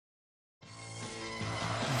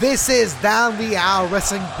This is Down the Aisle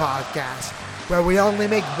Wrestling Podcast, where we only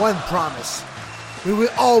make one promise. We will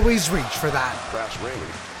always reach for that. Brass Raymond.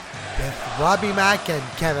 With Robbie Mack and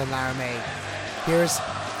Kevin Laramie. Here's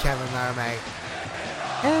Kevin Laramie.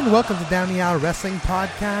 And welcome to Down the Aisle Wrestling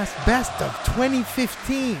Podcast, Best of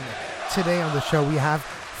 2015. Today on the show we have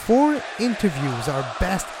 4 interviews, our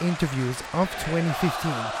best interviews of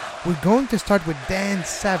 2015. We're going to start with Dan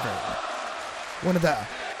Severn, one of the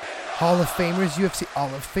Hall of Famers, UFC Hall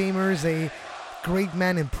of Famers, a great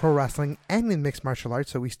man in pro wrestling and in mixed martial arts.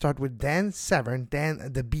 So we start with Dan Severn,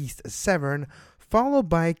 Dan the Beast Severn, followed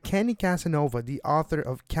by Kenny Casanova, the author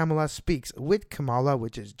of Kamala Speaks with Kamala,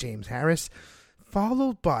 which is James Harris,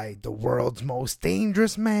 followed by the world's most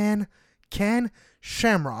dangerous man, Ken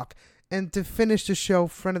Shamrock. And to finish the show,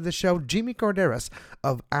 friend of the show, Jimmy Corderas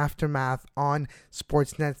of Aftermath on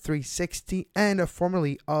Sportsnet 360 and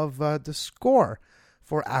formerly of The Score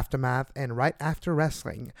for Aftermath and Right After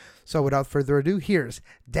Wrestling. So without further ado, here's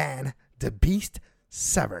Dan the Beast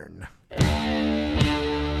Severn.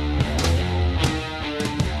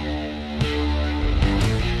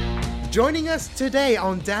 Joining us today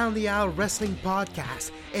on Down the Aisle Wrestling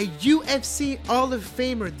Podcast, a UFC Hall of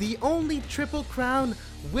Famer, the only Triple Crown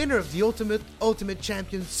winner of the Ultimate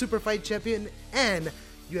Champion, Super Fight Champion, and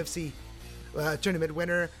UFC tournament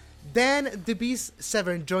winner, Dan the Beast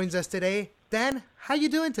Severn joins us today. Dan, how you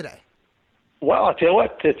doing today? Well, I'll tell you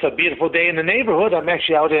what, it's a beautiful day in the neighborhood. I'm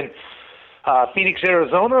actually out in Phoenix,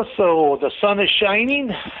 Arizona, so the sun is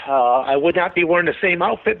shining. I would not be wearing the same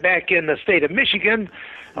outfit back in the state of Michigan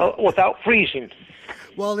without freezing.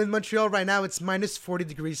 Well, in Montreal right now, it's minus 40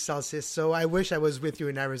 degrees Celsius, so I wish I was with you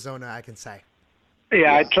in Arizona, I can say.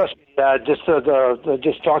 Yeah, I trust me.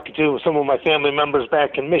 Just talking to some of my family members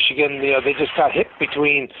back in Michigan, they just got hit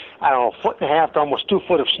between, 1.5 feet to almost 2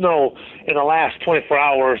 feet of snow in the last 24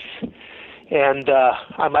 hours. And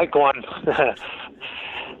I might go on,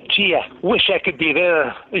 gee, I wish I could be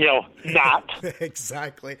there, not.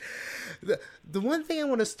 Exactly. The one thing I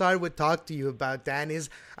want to start with talk to you about, Dan, is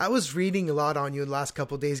I was reading a lot on you the last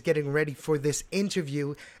couple of days getting ready for this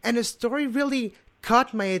interview, and a story really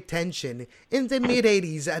caught my attention. In the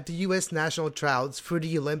mid-'80s at the U.S. national trials for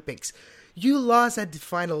the Olympics, you lost at the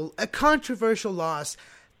final, a controversial loss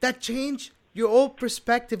that changed your whole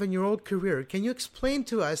perspective and your whole career. Can you explain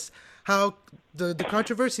to us how the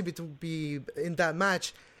controversy be in that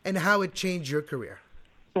match and how it changed your career?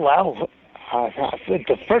 Well, I think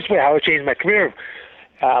the first way how it changed my career,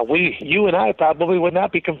 you and I probably would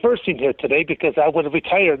not be conversing here today because I would have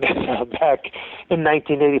retired back in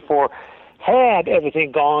 1984 had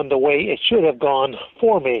everything gone the way it should have gone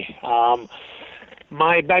for me.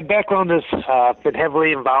 My background has been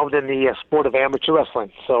heavily involved in the sport of amateur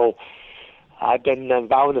wrestling. So I've been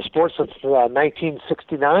involved in the sport since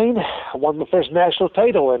 1969. I won my first national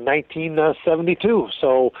title in 1972.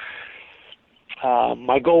 So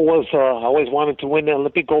my goal was I always wanted to win the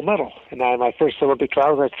Olympic gold medal. And my first Olympic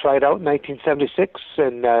trials I tried out in 1976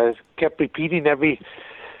 and kept repeating every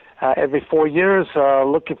 4 years,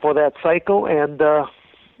 looking for that cycle. And,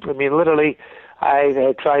 literally, I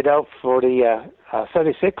had tried out for the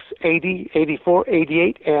 76, 80, 84,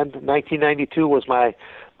 88, and 1992 was my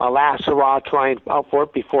last hurrah trying out for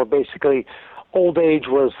it before basically old age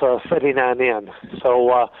was setting on in.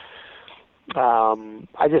 So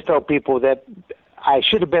I just tell people that I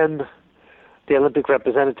should have been the Olympic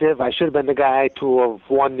representative. I should have been the guy to have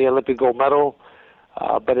won the Olympic gold medal.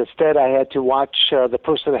 But instead, I had to watch the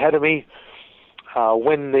person ahead of me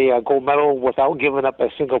win the gold medal without giving up a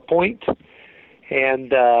single point.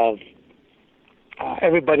 And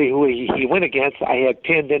everybody who he went against, I had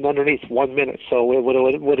pinned in underneath 1 minute. So it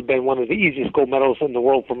would have been one of the easiest gold medals in the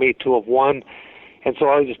world for me to have won. And so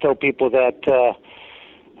I always just tell people that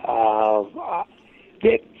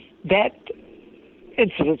that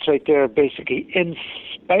incident right there basically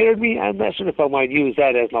inspired me. I'm not sure if I might use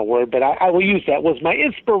that as my word, but I will use that. Was my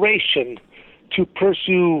inspiration to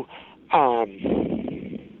pursue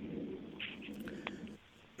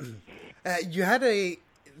you had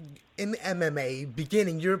in MMA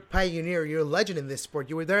beginning, you're a pioneer, you're a legend in this sport.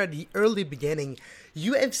 You were there at the early beginning.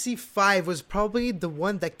 UFC 5 was probably the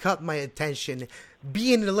one that caught my attention.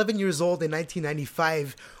 Being 11 years old in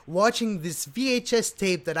 1995, watching this VHS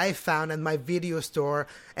tape that I found in my video store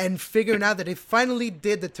and figuring out that it finally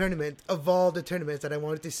did the tournament of all the tournaments that I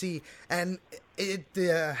wanted to see. And it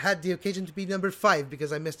had the occasion to be number 5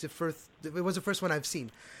 because I missed it first. It was the first one I've seen.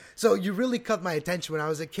 So you really caught my attention when I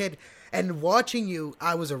was a kid. And watching you,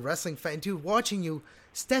 I was a wrestling fan too, watching you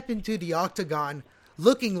step into the octagon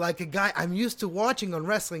looking like a guy I'm used to watching on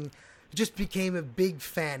wrestling, just became a big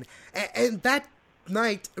fan. And that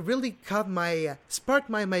night really sparked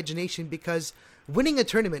my imagination because winning a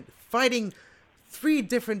tournament, fighting 3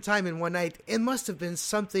 different times in one night, it must have been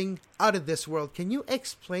something out of this world. Can you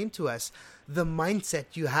explain to us the mindset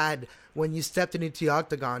you had when you stepped into the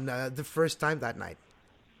octagon the first time that night?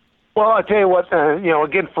 Well, I'll tell you what,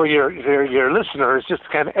 again, for your listeners, just to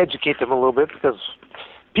kind of educate them a little bit, because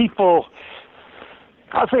people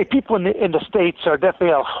in the States are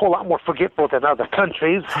definitely a whole lot more forgetful than other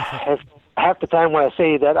countries. Half the time when I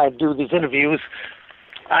say that I do these interviews,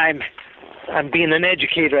 I'm being an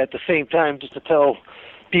educator at the same time, just to tell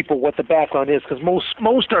people what the background is, because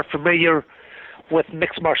most are familiar with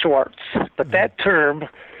mixed martial arts, but that term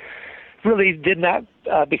really did not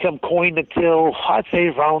become coined until I'd say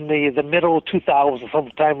around the middle 2000s,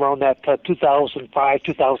 sometime around that 2005,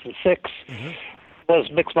 2006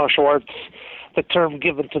 was mixed martial arts, the term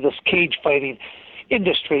given to this cage fighting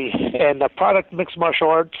industry. And the product mixed martial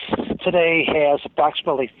arts today has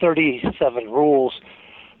approximately 37 rules.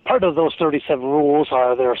 Part of those 37 rules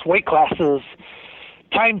are there's weight classes,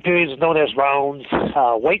 time periods known as rounds,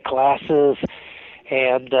 weight classes,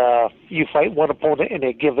 and you fight one opponent in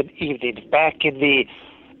a given evening. Back in the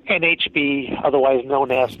NHB, otherwise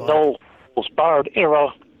known as No Holds Barred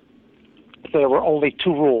era, there were only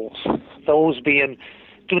 2 rules. Those being,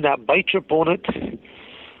 do not bite your opponent.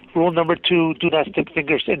 Rule number 2, do not stick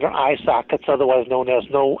fingers in their eye sockets, otherwise known as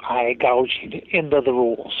no eye gouging. End of the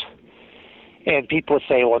rules. And people would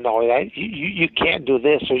say, well, no, you can't do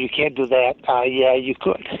this or you can't do that. Yeah, you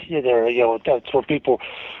could. That's where people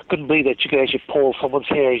couldn't believe that you could actually pull someone's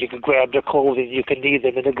hair, you could grab their clothing, you could knee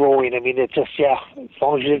them in the groin. I mean, it's just, as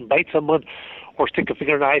long as you didn't bite someone or stick a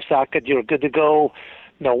finger in an eye socket, you're good to go.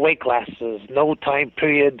 No weight classes, no time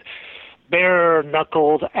period,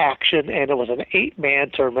 bare-knuckled action, and it was an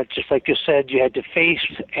 8-man tournament. Just like you said, you had to face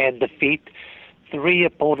and defeat 3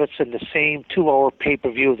 opponents in the same 2-hour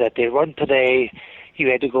pay-per-view that they run today. You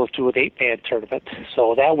had to go through an 8-man tournament.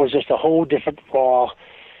 So that was just a whole different raw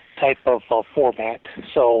type of format.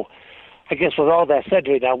 So I guess with all that said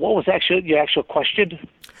right now, what was actually your actual question?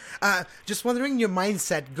 Just wondering your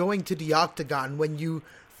mindset going to the octagon when you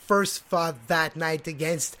first fought that night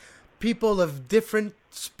against people of different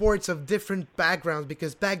sports, of different backgrounds,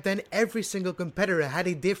 because back then every single competitor had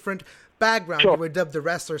a different background. Sure. They were dubbed the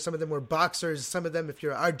wrestlers. Some of them were boxers. Some of them, if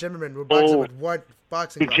you're Art Zimmerman, were boxers with what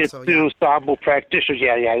boxing gloves. Jiu-jitsu, sambo practitioners.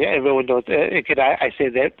 Yeah. Everyone knows. I say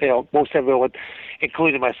that most everyone,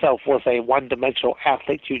 including myself, was a one-dimensional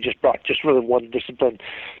athlete. You just brought just really one discipline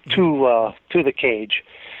to the cage.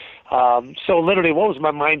 So literally, what was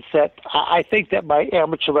my mindset? I think that my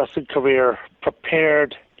amateur wrestling career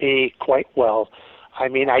prepared me quite well. I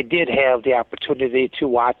mean, I did have the opportunity to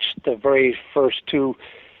watch the very first 2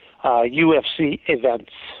 UFC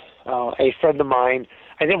events. A friend of mine,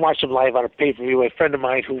 I didn't watch them live on a pay-per-view. A friend of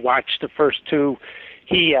mine who watched the first 2,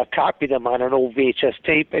 he copied them on an old VHS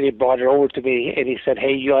tape, and he brought it over to me, and he said,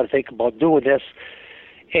 hey, you ought to think about doing this.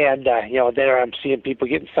 And, there I'm seeing people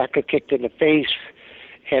getting sucker kicked in the face,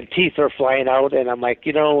 and teeth are flying out, and I'm like,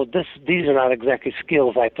 these are not exactly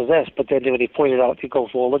skills I possess. But then when he pointed out, he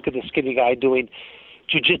goes, well, look at the skinny guy doing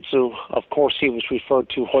jiu-jitsu. Of course, he was referred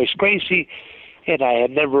to Hoist Gracie, and I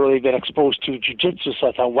had never really been exposed to jiu-jitsu, so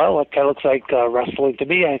I thought, well, it kind of looks like wrestling to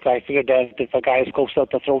me. I figured that if a guy is close enough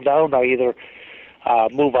to throw down, I'll either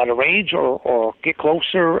move out of range or get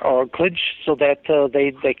closer or clinch so that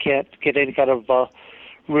they can't get any kind of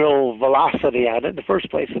real velocity on it in the first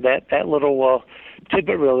place. And that little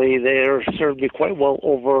tidbit really there served me quite well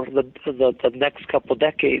over the next couple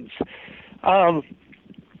decades.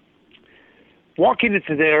 Walking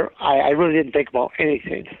into there, I really didn't think about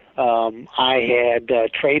anything. I had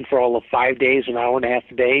trained for all of 5 days, an hour and a half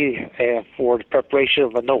a day for the preparation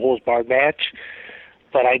of a no-holds-barred match,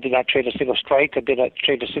 but I did not train a single strike. I did not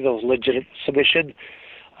train a single legitimate submission.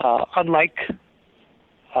 Unlike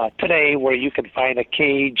today, where you can find a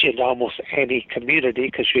cage in almost any community,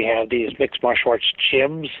 because we have these mixed martial arts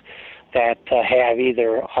gyms that have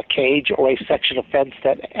either a cage or a section of fence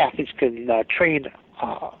that athletes can train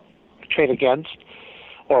against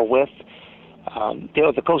or with.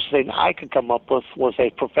 The closest thing I could come up with was a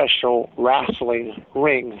professional wrestling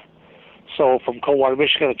ring. So from Coldwater,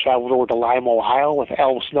 Michigan, I traveled over to Lima, Ohio with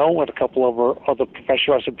Al Snow and a couple of our other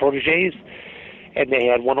professional wrestling proteges. And they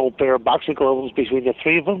had one old pair of boxing gloves between the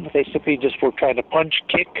 3 of them. They simply just were trying to punch,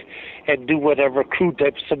 kick, and do whatever crude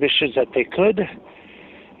type submissions that they could.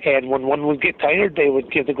 And when one would get tired, they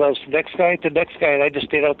would give the gloves to the next guy, and I just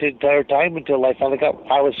stayed out the entire time until I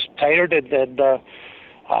was tired, and then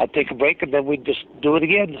I'd take a break, and then we'd just do it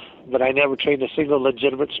again. But I never trained a single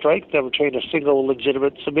legitimate strike, never trained a single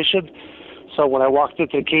legitimate submission. So when I walked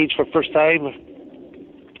into the cage for the first time,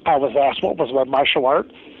 I was asked what was my martial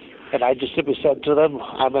art, and I just simply said to them,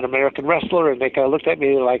 I'm an American wrestler, and they kind of looked at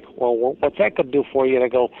me like, well, what's that going to do for you? And I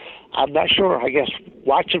go, I'm not sure. I guess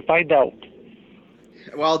watch and find out.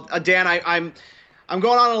 Well, Dan, I'm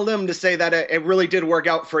going on a limb to say that it really did work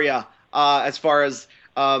out for you as far as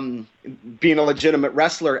being a legitimate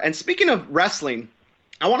wrestler. And speaking of wrestling,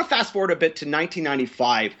 I want to fast forward a bit to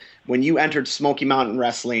 1995 when you entered Smoky Mountain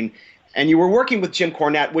Wrestling, and you were working with Jim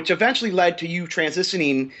Cornette, which eventually led to you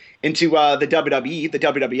transitioning into the WWE, the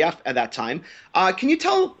WWF at that time. Can you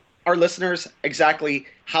tell our listeners exactly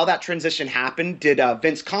how that transition happened? Did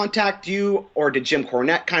Vince contact you, or did Jim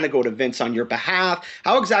Cornette kind of go to Vince on your behalf?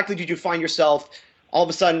 How exactly did you find yourself all of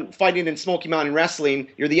a sudden fighting in Smoky Mountain Wrestling?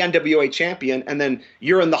 You're the NWA champion, and then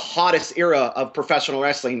you're in the hottest era of professional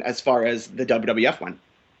wrestling as far as the WWF went.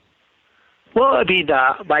 Well, I mean,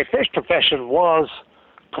 my first profession was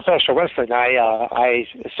professional wrestling. I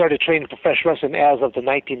started training professional wrestling as of the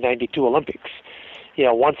 1992 Olympics.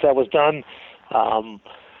 Once that was done,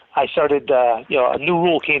 I started, a new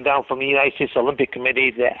rule came down from the United States Olympic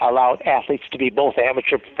Committee that allowed athletes to be both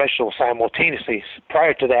amateur and professional simultaneously.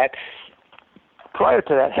 Prior to that,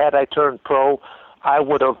 had I turned pro, I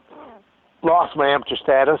would have lost my amateur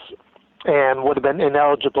status and would have been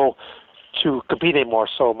ineligible to compete anymore.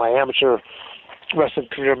 So my amateur wrestling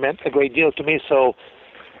career meant a great deal to me. So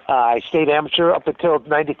I stayed amateur up until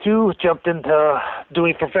 92, jumped into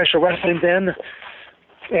doing professional wrestling then.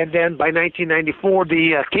 And then by 1994,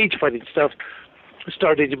 the cage fighting stuff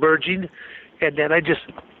started emerging. And then I just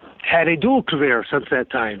had a dual career since that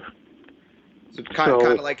time. So kind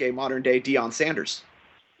of like a modern-day Deion Sanders.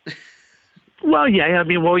 Well, yeah. I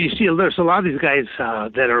mean, you see there's a lot of these guys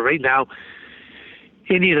that are right now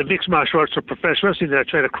in either mixed martial arts or professional wrestling that are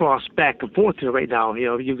trying to cross back and forth here right now.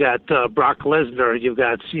 You've got Brock Lesnar, you've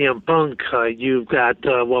got CM Punk, you've got,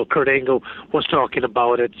 Kurt Angle was talking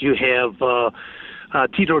about it. You have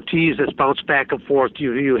Tito Ortiz that's bounced back and forth.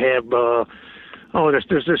 You have,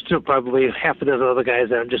 there's still probably half a dozen other guys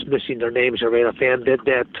that I'm just missing their names here right offhand that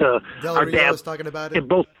Del Rio was talking about it. In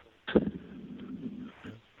both.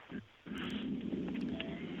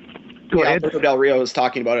 Go ahead. Alberto Del Rio was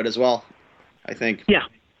talking about it as well, I think. Yeah.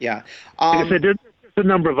 Yeah. Like I said, there's a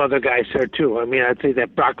number of other guys there, too. I mean, I'd say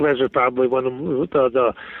that Brock Lesnar is probably one of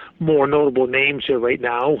the more notable names here right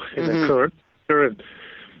now in the current.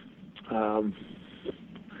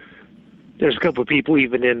 There's a couple of people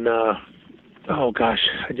even in, I'm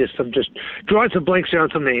just drawing some blanks here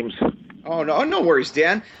on some names. Oh, no worries,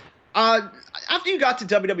 Dan. After you got to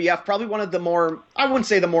WWF, probably one of the more, I wouldn't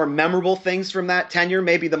say the more memorable things from that tenure,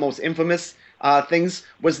 maybe the most infamous things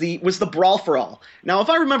was the Brawl for All. Now, if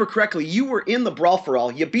I remember correctly, you were in the Brawl for All,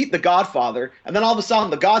 you beat the Godfather, and then all of a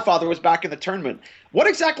sudden the Godfather was back in the tournament. What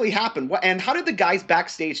exactly happened, and how did the guys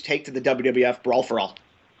backstage take to the WWF Brawl for All?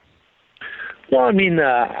 Well, I mean,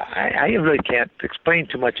 I really can't explain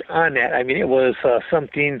too much on that. I mean, it was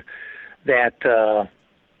something that,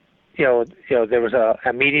 there was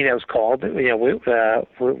a meeting that was called. We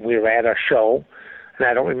were at our show, and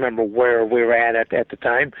I don't remember where we were at the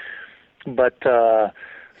time, but a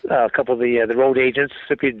couple of the road agents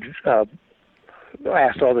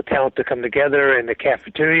asked all the talent to come together in the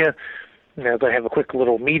cafeteria. They're going to have a quick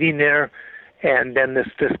little meeting there. And then this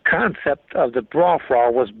concept of the Brawl for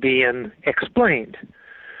All was being explained,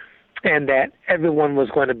 and that everyone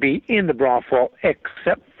was going to be in the Brawl for All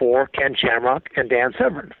except for Ken Shamrock and Dan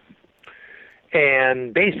Severn.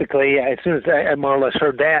 And basically, as soon as I more or less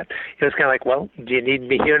heard that, it was kind of like, well, do you need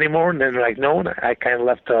me here anymore? And then they're like, no, and I kind of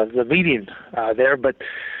left the meeting there. But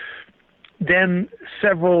then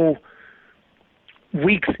several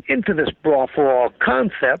weeks into this Brawl for All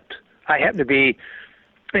concept, I happened to be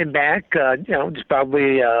in back, just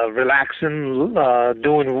probably relaxing,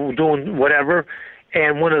 doing whatever.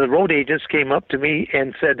 And one of the road agents came up to me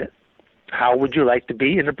and said, how would you like to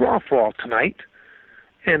be in the Brawl for All tonight?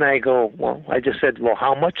 And I go, I just said,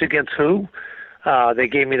 how much against who? They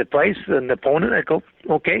gave me the price and the opponent. I go,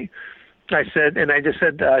 okay. I said,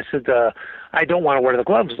 I don't want to wear the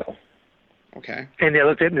gloves though. Okay. And they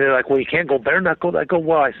looked at me, they're like, well, you can't go bare knuckle. I go,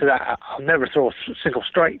 I said, I'll never throw a single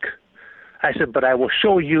strike. I said, but I will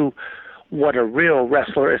show you what a real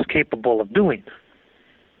wrestler is capable of doing.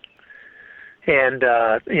 And,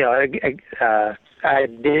 I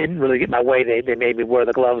didn't really get my way. They made me wear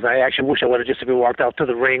the gloves. I actually wish I would have just walked out to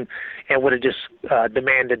the ring and would have just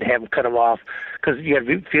demanded to have them cut them off, because you got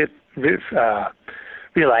to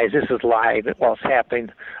realize this is live while it's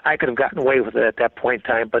happening. I could have gotten away with it at that point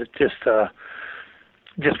in time, but it's just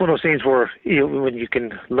one of those things where when you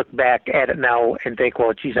can look back at it now and think,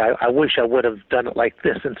 well, geez, I wish I would have done it like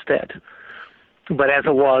this instead. But as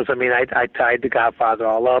it was, I mean, I tied the Godfather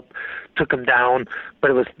all up, took him down, but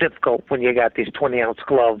it was difficult when you got these 20-ounce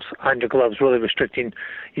gloves on your gloves, really restricting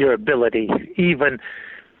your ability. Even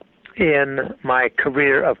in my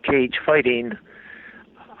career of cage fighting,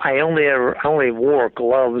 I only wore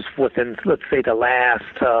gloves within, let's say, the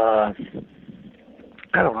last,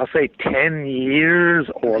 I'll say 10 years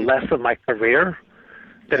or less of my career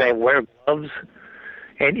that I wear gloves.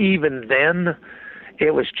 And even then,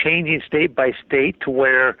 it was changing state by state to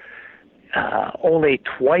where only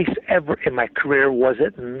twice ever in my career was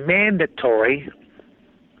it mandatory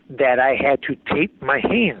that I had to tape my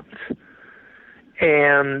hands.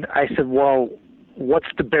 And I said, well, what's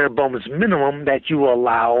the bare bones minimum that you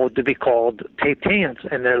allow to be called taped hands?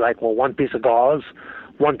 And they're like, well, one piece of gauze,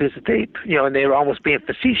 one piece of tape. And they were almost being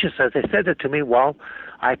facetious as they said it to me. Well,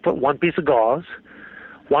 I put one piece of gauze,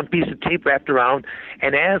 one piece of tape wrapped around,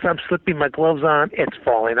 and as I'm slipping my gloves on, it's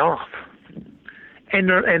falling off. And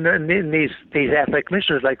these athletic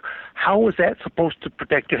commissioners like, how is that supposed to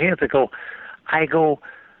protect your hands? I go,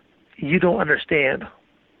 you don't understand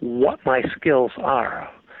what my skills are.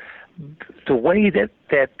 The way that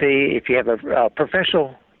if you have a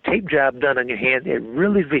professional tape job done on your hand, it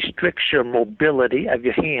really restricts your mobility of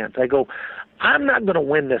your hands. I go, I'm not going to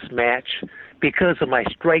win this match because of my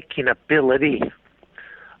striking ability.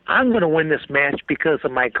 I'm going to win this match because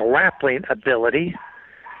of my grappling ability.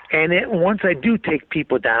 And once I do take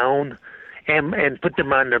people down and put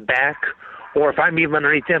them on their back, or if I'm even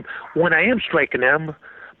underneath them, when I am striking them,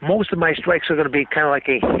 most of my strikes are going to be kind of like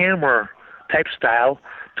a hammer type style,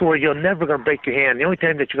 to where you're never going to break your hand. The only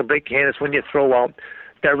time that you're going to break your hand is when you throw out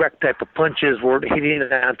direct type of punches where hitting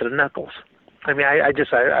it onto the knuckles. I mean, I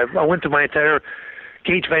went through my entire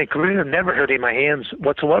cage fighting career and never hurting my hands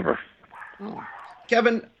whatsoever. Oh.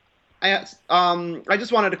 Kevin, I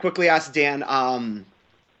just wanted to quickly ask Dan.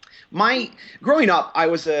 Growing up, I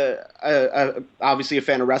was obviously a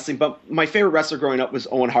fan of wrestling, but my favorite wrestler growing up was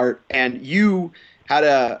Owen Hart, and you had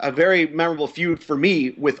a very memorable feud for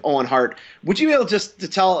me with Owen Hart. Would you be able just to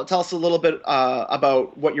tell us a little bit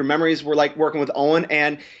about what your memories were like working with Owen,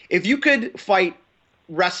 and if you could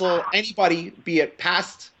wrestle anybody, be it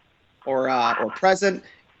past or present,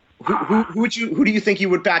 who do you think you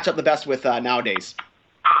would match up the best with nowadays?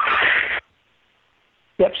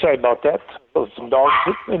 Yep, sorry about that. There was some dogs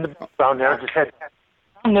in the background there. I just had to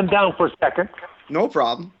calm them down for a second. No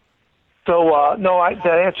problem. So,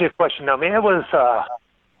 to answer your question, I mean, it was,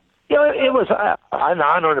 it was an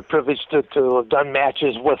honor and a privilege to have done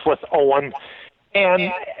matches with Owen.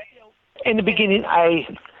 And in the beginning, I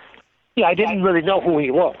didn't really know who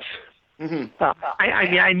he was. Mm-hmm.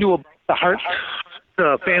 I knew about the Hart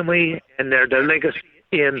family and their legacy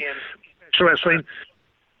in wrestling.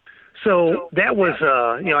 So that was,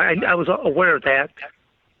 I was aware of that.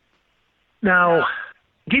 Now,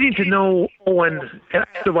 getting to know Owen,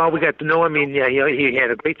 after a while we got to know him. I mean, he had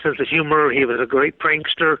a great sense of humor. He was a great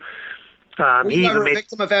prankster. Were you ever a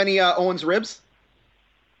victim of any Owen's ribs?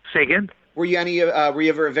 Say again? Were you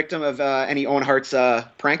ever a victim of any Owen Hart's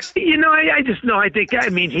pranks? I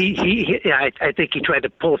think he tried to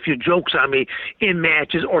pull a few jokes on me in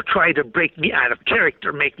matches or try to break me out of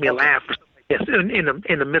character, make me laugh. Yes,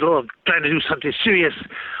 in the middle of trying to do something serious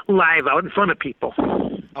live out in front of people.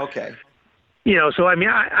 Okay. So I mean,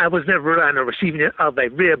 I was never on the receiving end of a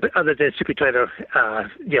rib, other than simply trying to,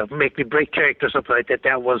 make me break character or something like that.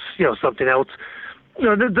 That was, something else.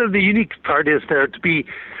 The unique part is there to be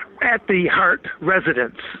at the Hart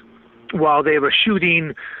residence while they were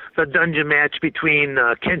shooting the dungeon match between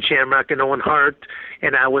Ken Shamrock and Owen Hart,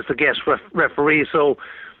 and I was the guest referee. So,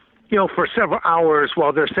 for several hours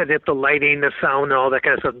while they're setting up the lighting, the sound, and all that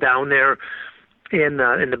kind of stuff down there in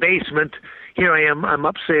the basement, here I am. I'm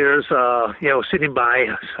upstairs, sitting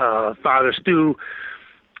by Father Stu,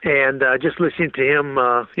 and just listening to him,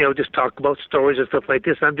 just talk about stories and stuff like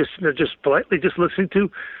this. I'm just politely just listening to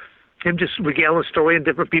him, just regale a story, and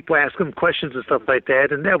different people ask him questions and stuff like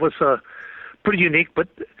that. And that was pretty unique. But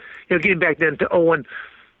getting back then to Owen,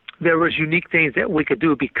 there was unique things that we could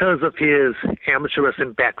do because of his amateur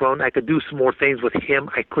wrestling background. I could do some more things with him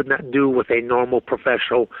I could not do with a normal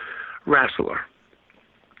professional wrestler.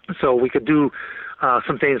 So we could do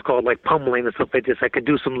some things called like pummeling and stuff like this. I could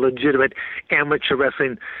do some legitimate amateur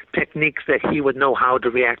wrestling techniques that he would know how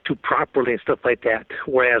to react to properly and stuff like that.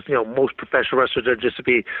 Whereas, most professional wrestlers are just to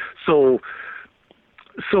be so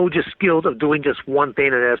just skilled of doing just one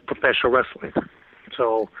thing, and that's professional wrestling.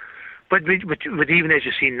 So, but even as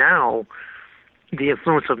you see now, the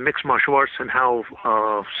influence of mixed martial arts and how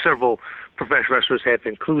several professional wrestlers have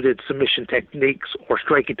included submission techniques or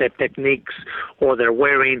striking type techniques, or they're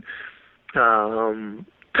wearing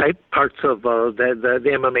type parts of the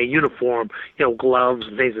MMA uniform, gloves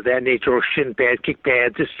and things of that nature, or shin pads, kick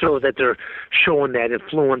pads, just so that they're showing that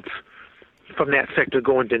influence from that sector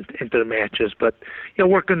going into the matches. But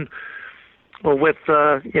working with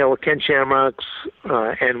with Ken Shamrocks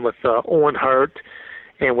and with Owen Hart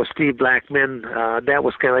and with Steve Blackman, that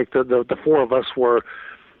was kind of like the four of us were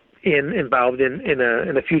involved in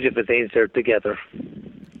a few different things there together.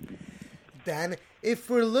 Dan, if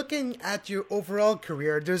we're looking at your overall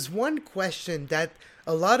career, there's one question that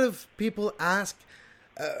a lot of people ask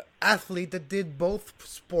athletes that did both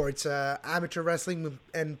sports, amateur wrestling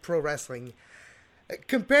and pro wrestling.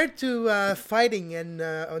 Compared to fighting and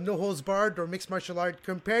no holds barred or mixed martial art,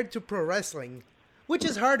 compared to pro wrestling, which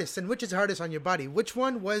is hardest and which is hardest on your body? Which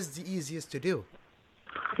one was the easiest to do?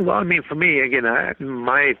 Well, I mean, for me, again,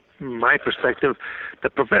 my perspective, the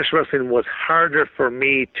professional wrestling was harder for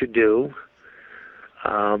me to do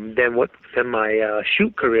than my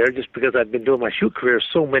shoot career, just because I've been doing my shoot career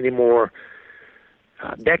so many more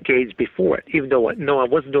decades before it. Even though I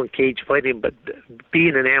wasn't doing cage fighting, but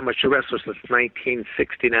being an amateur wrestler since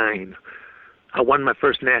 1969. I won my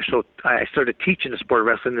first national. I started teaching the sport of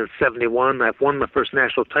wrestling in '71. I've won my first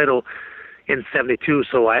national title in '72.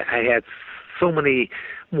 So I had so many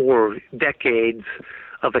more decades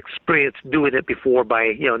of experience doing it before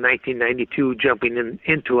by 1992 jumping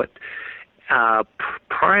into it.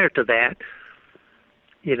 Prior to that,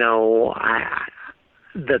 the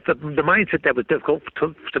mindset that was difficult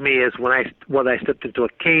to me is whether I stepped into a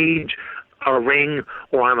cage, a ring,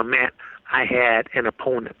 or on a mat, I had an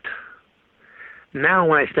opponent. Now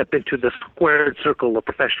when I step into the squared circle of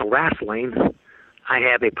professional wrestling, I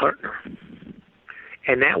have a partner.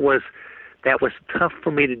 And that was tough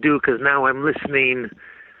for me to do, because now I'm listening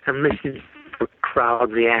for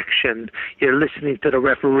crowd reaction. You're listening to the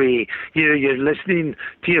referee. You're listening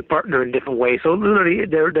to your partner in different ways. So literally,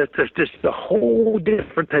 there's just a whole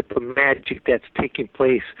different type of magic that's taking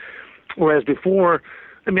place. Whereas before,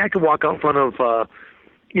 I could walk out in front of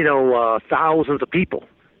thousands of people,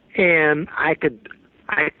 and I could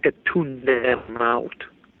tune them out.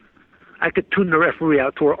 I could tune the referee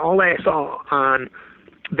out to where all I saw on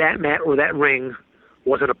that mat or that ring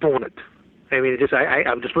was an opponent.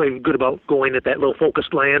 I'm just really good about going at that little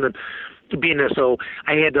focused land and being there. So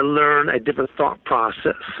I had to learn a different thought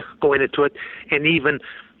process going into it, and even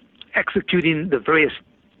executing the various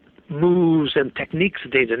moves and techniques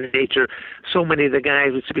of things in nature. So many of the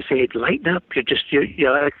guys would say, "Lighten up!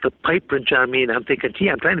 You're like the pipe wrench on me." And I'm thinking, "Gee,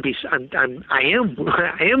 I'm trying to be. I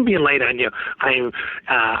am being light on you. I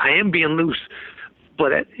am being loose."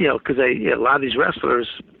 But because a lot of these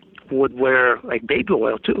wrestlers would wear like baby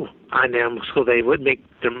oil too on them, so they would make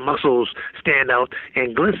their muscles stand out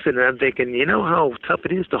and glisten. And I'm thinking, how tough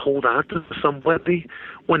it is to hold on to somebody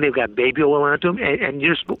when they've got baby oil on them, and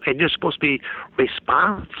you're supposed to be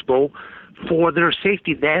responsible for their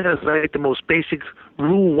safety. That is like the most basic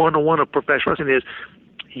rule 101 of professional wrestling: is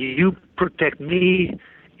you protect me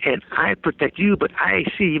and I protect you. But I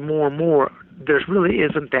see more and more there really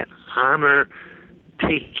isn't that honor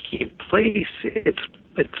taking place.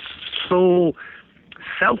 It's so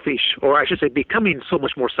selfish, or I should say becoming so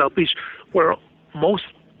much more selfish, where most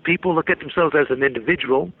people look at themselves as an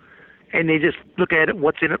individual and they just look at it,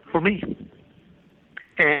 what's in it for me?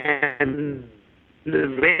 And the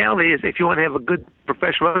reality is, if you want to have a good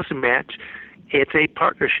professional wrestling match, it's a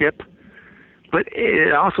partnership, but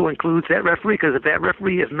it also includes that referee, because if that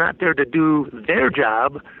referee is not there to do their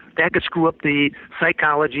job, that could screw up the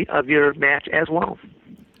psychology of your match as well.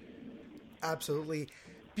 Absolutely.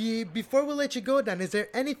 Before we let you go, Dan, is there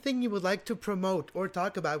anything you would like to promote or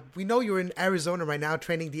talk about? We know you're in Arizona right now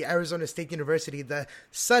training the Arizona State University, the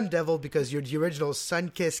Sun Devil, because you're the original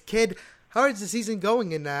Sunkist kid. How is the season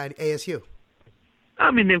going in ASU?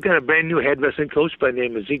 They've got a brand new head wrestling coach by the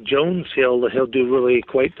name of Zeke Jones. He'll do really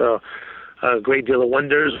quite a great deal of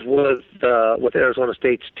wonders with Arizona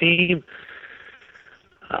State's team.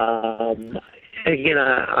 Again,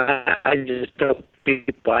 I just tell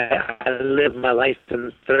people I live my life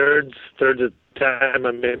in thirds. Third of the time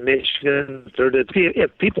I'm in Michigan.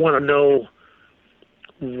 If people want to know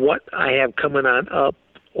what I have coming on up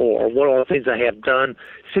or what all the things I have done,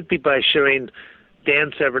 simply by sharing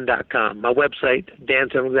dansevern.com, my website,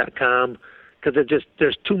 dansevern.com, because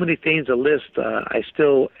there's too many things to list. I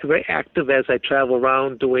still very active as I travel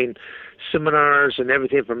around doing seminars and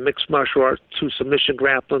everything from mixed martial arts to submission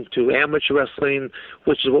grappling to amateur wrestling,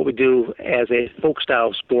 which is what we do as a folk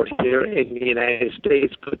style sport here in the United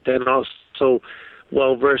States, but then also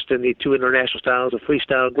well versed in the two international styles of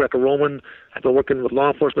freestyle, Greco-Roman. I've been working with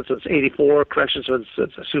law enforcement since '84, corrections since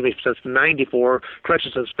 '94,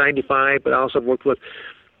 corrections since '95, but I also worked with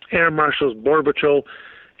air marshals, border patrol,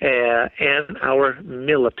 and our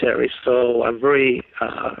military. So I'm very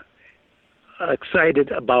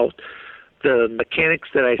excited about the mechanics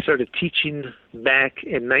that I started teaching back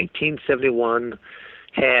in 1971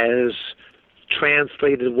 has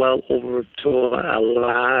translated well over to a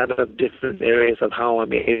lot of different areas of how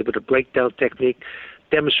I'm able to break down technique,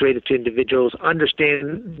 demonstrate it to individuals,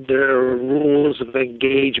 understand their rules of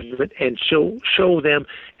engagement, and show them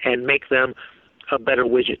and make them a better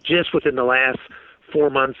widget. Just within the last 4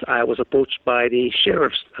 months, I was approached by the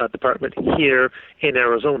sheriff's department here in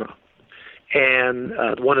Arizona. And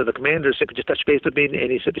one of the commanders said, just touch base with me,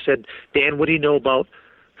 and he said, Dan, what do you know about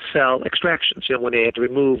cell extractions? You know, when they had to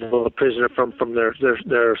remove a prisoner from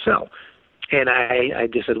their cell. And I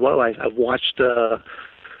just said, well, I've watched the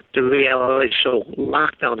reality show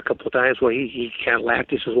Lockdown a couple of times where he kind of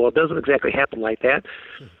laughed. He says, well, it doesn't exactly happen like that.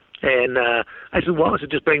 And I said, well,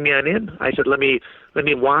 just bring me on in. I said, let me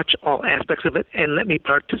watch all aspects of it and let me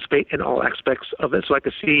participate in all aspects of it so I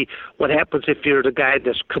can see what happens if you're the guy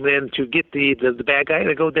that's coming in to get the bad guy. And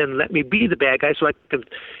I go, then let me be the bad guy so I can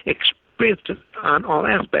experience it on all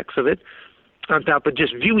aspects of it on top of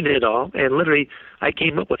just viewing it all. And literally, I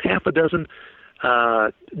came up with half a dozen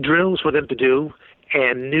drills for them to do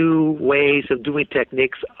and new ways of doing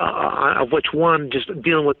techniques, of which one, just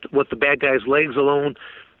dealing with the bad guy's legs alone,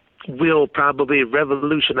 will probably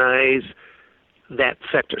revolutionize that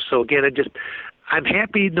sector. So again, I'm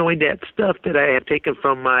happy knowing that stuff that I have taken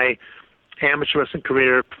from my amateur wrestling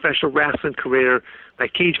career, professional wrestling career, my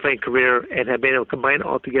cage fighting career, and have been able to combine it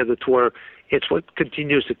all together to where it's what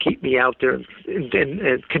continues to keep me out there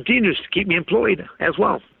and continues to keep me employed as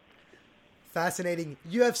well. Fascinating.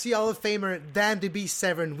 UFC Hall of Famer Dan the Beast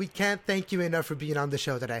Severn, we can't thank you enough for being on the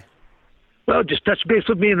show today. Well, just touch base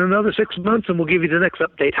with me in another 6 months, and we'll give you the next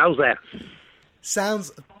update. How's that?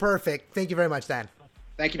 Sounds perfect. Thank you very much, Dan.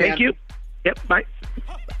 Thank you, Dan. Thank you. Yep, bye.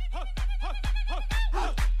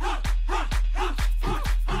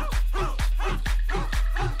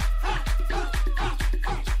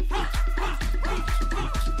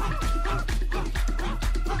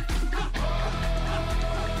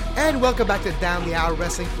 And welcome back to Down the Hour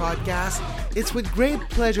Wrestling Podcast. It's with great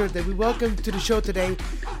pleasure that we welcome to the show today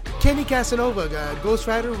Kenny Casanova, Ghost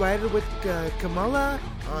Rider, writer with Kamala,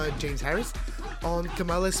 James Harris, on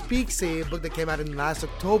Kamala Speaks, a book that came out in last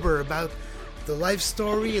October about the life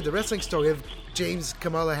story and the wrestling story of James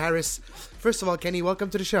Kamala Harris. First of all, Kenny,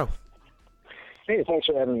 welcome to the show. Hey, thanks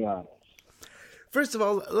for having me on. First of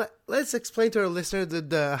all, let's explain to our listener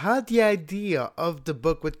how the idea of the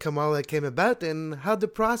book with Kamala came about and how the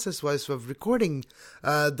process was of recording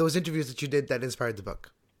those interviews that you did that inspired the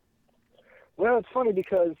book. Well, it's funny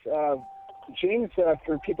because James,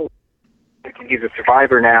 for people, he's a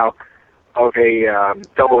survivor now of a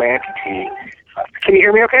double amputee. Can you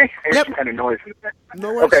hear me okay? There's Yep. some kind of noise.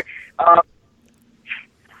 No worries. Okay.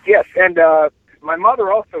 Yes, and my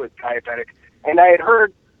mother also is diabetic, and I had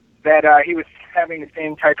heard that he was having the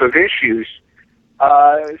same type of issues. So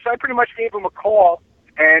I pretty much gave him a call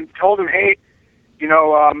and told him, hey, you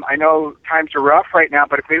know, I know times are rough right now,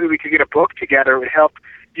 but if maybe we could get a book together, it would help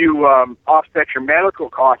you offset your medical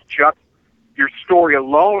costs. Just your story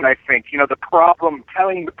alone, I think, you know, the problem,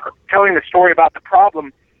 telling the story about the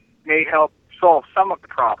problem may help solve some of the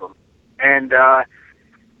problem. And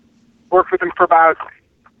worked with him for about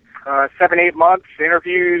 7-8 months,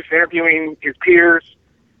 interviewing his peers,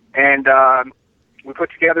 and we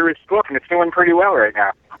put together his book, and it's doing pretty well right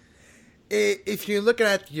now. If you're looking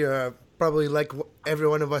at your, probably like every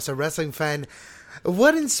one of us, a wrestling fan,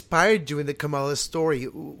 what inspired you in the Kamala story?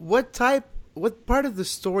 What part of the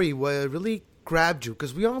story really grabbed you?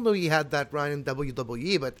 Because we all know you had that run in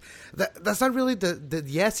WWE, but that's not really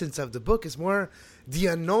the essence of the book. It's more the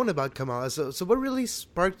unknown about Kamala. So what really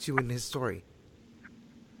sparked you in his story?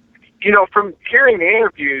 You know, from hearing the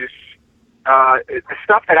interviews, the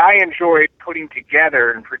stuff that I enjoyed putting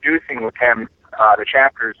together and producing with him, the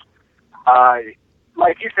chapters,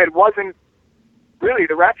 like you said, wasn't really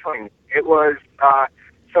the wrestling. It was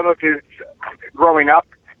some of his growing up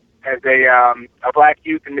as a black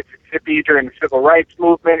youth in Mississippi during the civil rights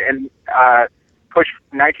movement, and pushed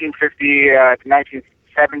 1950 to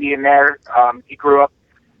 1970 in there. He grew up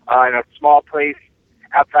in a small place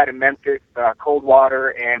outside of Memphis, Coldwater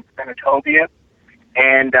and Senatobia.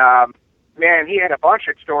 And, man, he had a bunch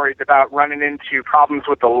of stories about running into problems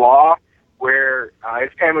with the law where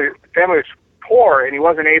his family was poor and he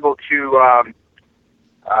wasn't able to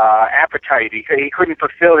appetite. He couldn't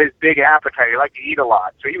fulfill his big appetite. He liked to eat a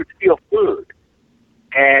lot, so he would steal food.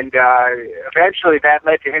 And eventually that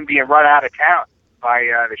led to him being run out of town by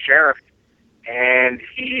the sheriff. and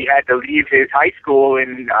he had to leave his high school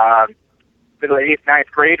in middle 8th, 9th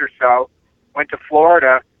grade or so, went to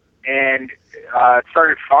Florida, and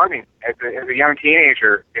started farming as a young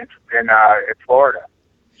teenager in Florida.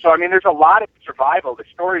 So, I mean, there's a lot of survival. The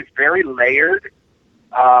story is very layered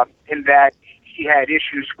in that he had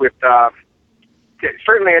issues with,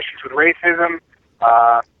 certainly issues with racism.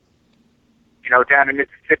 You know, down in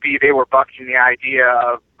Mississippi, they were bucking the idea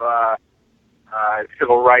of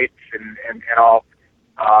civil rights and all,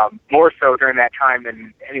 more so during that time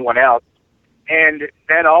than anyone else. And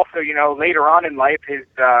then also, you know, later on in life, his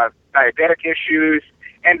diabetic issues,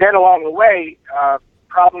 and then along the way,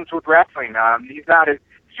 problems with wrestling. He's not a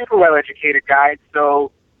super well-educated guy, so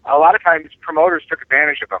a lot of times promoters took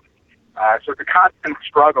advantage of him. So it's a constant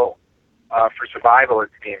struggle for survival, it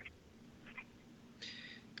seems.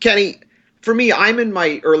 Kenny, for me, I'm in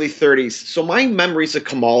my early 30s, so my memories of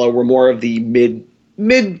Kamala were more of the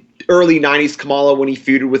mid-early 90s Kamala when he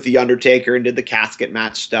feuded with The Undertaker and did the casket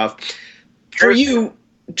match stuff. For you,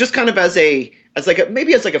 just kind of as a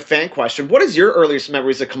fan question, what is your earliest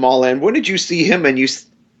memories of Kamala, and when did you see him,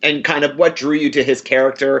 and kind of what drew you to his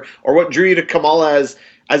character, or what drew you to Kamala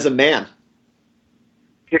as a man?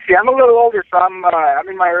 You see, I'm a little older, so I'm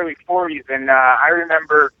in my early 40s, and I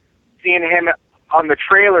remember seeing him on the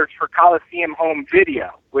trailers for Coliseum Home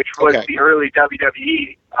Video, which was the early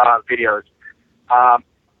WWE videos,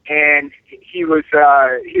 and he was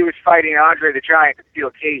fighting Andre the Giant in a steel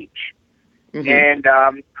cage, and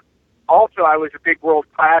also I was a big World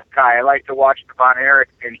Class guy. I liked to watch the Von Erich,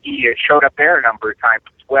 and he showed up there a number of times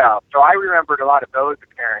as well. So I remembered a lot of those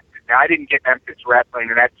appearances. Now I didn't get Memphis Wrestling,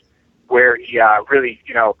 and that's where he really,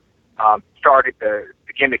 you know, started to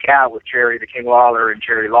begin to count with Jerry the King Lawler and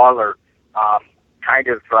Jerry Lawler, kind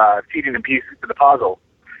of feeding the pieces to the puzzle.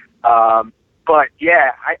 But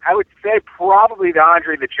yeah, I would say probably the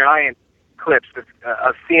Andre the Giant clips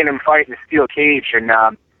of seeing him fight in a steel cage, and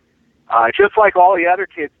just like all the other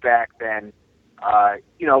kids back then,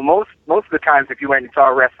 you know, most of the times if you went and saw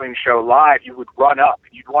a wrestling show live, you would run up.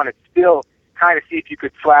 You'd want to still kind of see if you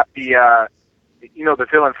could slap the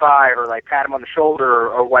Villain Five, or like pat him on the shoulder,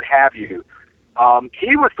 or what have you.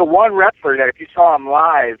 He was the one wrestler that if you saw him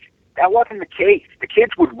live, that wasn't the case. The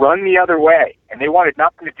kids would run the other way, and they wanted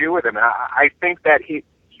nothing to do with him. And I think that he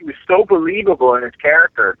was so believable in his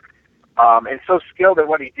character, and so skilled at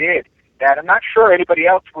what he did, that I'm not sure anybody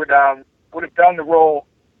else would have done the role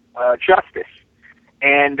justice.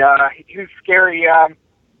 And he was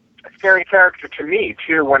a scary character to me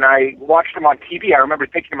too. When I watched him on TV, I remember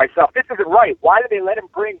thinking to myself, "This isn't right. Why did they let him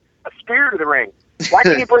bring a spear to the ring? Why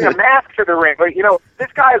can't he bring a mask to the ring? But, you know,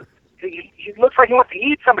 this guy, he looks like he wants to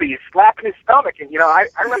eat somebody. He's slapping his stomach." And, you know, I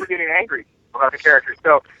remember getting angry about the character.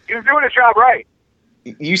 So he was doing his job right.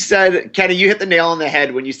 You said, Kenny, you hit the nail on the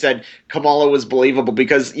head when you said Kamala was believable,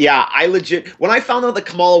 because, yeah, when I found out that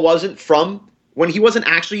Kamala when he wasn't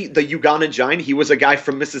actually the Ugandan Giant, he was a guy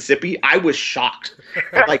from Mississippi, I was shocked.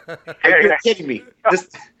 Like, are you kidding me?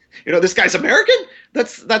 This guy's American?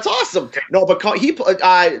 That's awesome. No, but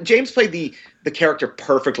James played the character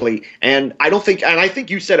perfectly, and I think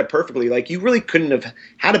you said it perfectly. Like, you really couldn't have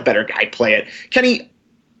had a better guy play it. Kenny,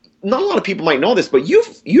 not a lot of people might know this, but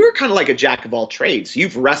you're kind of like a jack of all trades.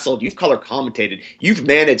 You've wrestled, you've color commentated, you've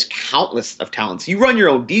managed countless of talents. You run your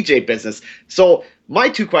own DJ business. So my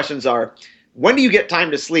two questions are, when do you get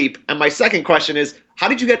time to sleep? And my second question is, how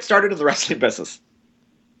did you get started in the wrestling business?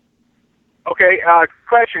 Okay,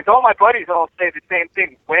 questions. All my buddies all say the same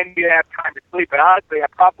thing. When do you have time to sleep? And honestly, I'm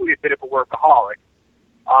probably a bit of a workaholic.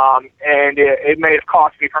 And it may have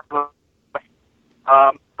cost me from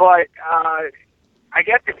but I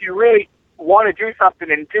guess if you really want to do something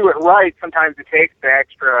and do it right, sometimes it takes the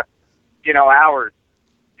extra, hours.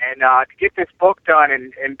 And to get this book done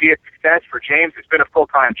and be a success for James, it's been a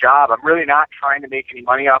full-time job. I'm really not trying to make any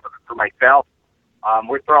money off of it for myself.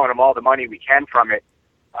 We're throwing him all the money we can from it.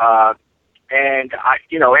 And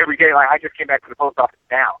every day, like I just came back to the post office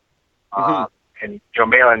now, and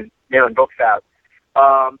mailing books out.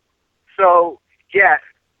 So yeah,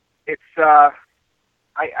 it's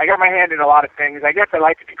I got my hand in a lot of things. I guess I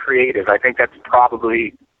like to be creative. I think that's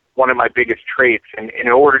probably one of my biggest traits. And in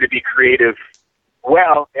order to be creative,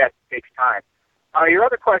 well, that takes time. Your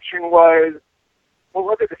other question was, what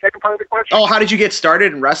was it? The second part of the question? Oh, how did you get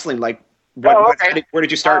started in wrestling? Like, where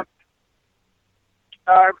did you start?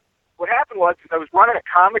 What happened was I was running a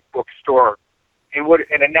comic book store in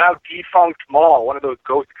a now defunct mall, one of those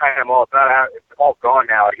ghost kind of malls. It's all gone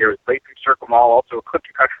now out here. It's Latham Circle Mall, also a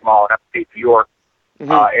Clifton Country Mall in upstate New York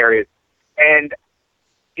areas. And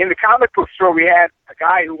in the comic book store, we had a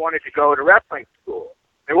guy who wanted to go to wrestling school.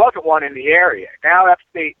 There wasn't one in the area. Now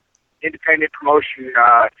upstate independent promotion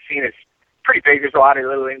scene is pretty big. There's a lot of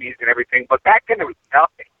little indies and everything, but back then there was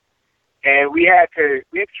nothing, and we had to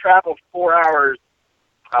travel 4 hours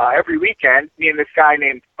every weekend. Me and this guy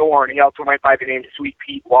named Thorne. He also went by the name Sweet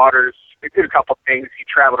Pete Waters. We did a couple things. He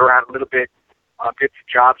traveled around a little bit, did some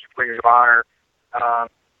jobs with Ring of Honor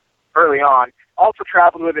early on. Also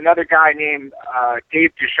traveled with another guy named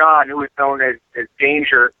Dave Dijon, who was known as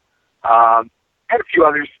Danger, and a few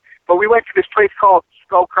others. But we went to this place called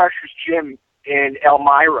Skull Crushers Gym in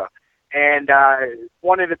Elmira, and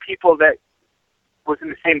one of the people that was in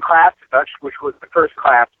the same class as us, which was the first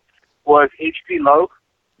class, was H.P. Logue,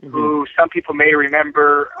 who some people may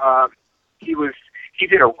remember. He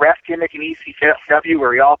did a ref gimmick in ECW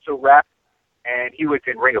where he also ref, and he was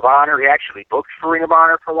in Ring of Honor. He actually booked for Ring of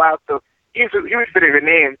Honor for a while, so he was a bit of a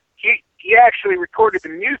name. He actually recorded the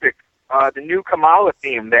music, the new Kamala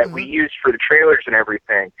theme that we used for the trailers and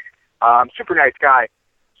everything. Super nice guy.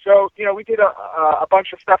 So, we did a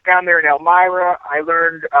bunch of stuff down there in Elmira. I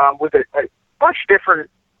learned with a bunch of different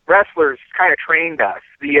wrestlers kind of trained us.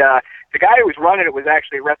 The guy who was running it was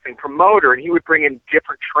actually a wrestling promoter, and he would bring in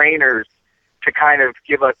different trainers to kind of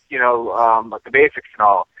give us, the basics and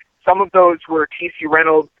all. Some of those were T.C.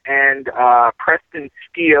 Reynolds and Preston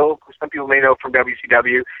Steele, who some people may know from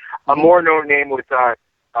WCW. A more known name was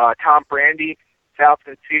Tom Brandy, Sal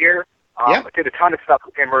Sincere. I did a ton of stuff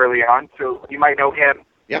with him early on, so you might know him.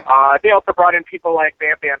 Yep. They also brought in people like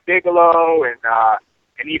Bam Bam Bigelow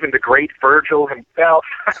and even the great Virgil himself.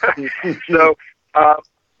 So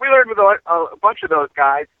we learned with a bunch of those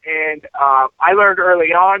guys, and I learned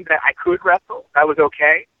early on that I could wrestle. That was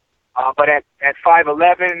okay. But at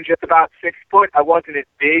 5'11", just about 6 foot, I wasn't as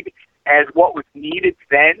big as what was needed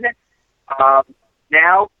then.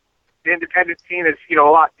 Now, the independent scene is,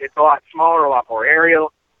 it's a lot smaller, a lot more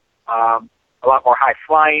aerial, a lot more high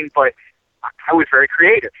flying, but I was very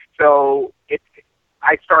creative. So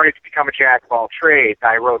I started to become a jack of all trades.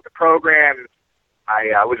 I wrote the programs.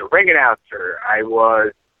 I was a ring announcer. I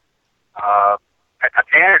was a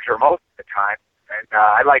manager most of the time, and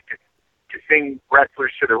I liked to sing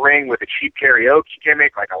wrestlers to the ring with a cheap karaoke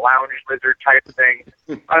gimmick, like a lounge lizard type of thing.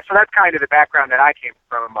 So that's kind of the background that I came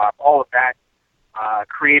from, all of that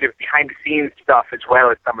creative behind-the-scenes stuff, as well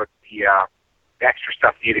as some of the extra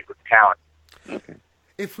stuff needed with talent. Okay.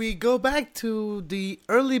 If we go back to the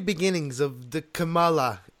early beginnings of the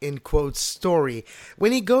Kamala, in quotes, story,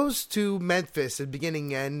 when he goes to Memphis at the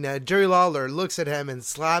beginning and Jerry Lawler looks at him and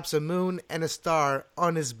slaps a moon and a star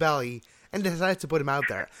on his belly and decides to put him out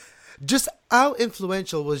there. Just how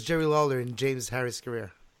influential was Jerry Lawler in James Harris'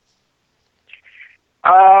 career?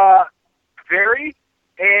 Very,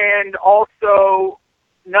 and also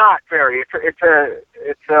not very. It's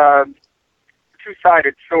a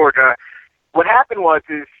two-sided sword. What happened was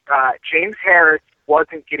James Harris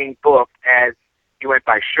wasn't getting booked as he went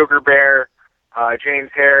by Sugar Bear, James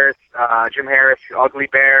Harris, Jim Harris, Ugly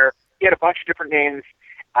Bear. He had a bunch of different names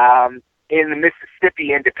in the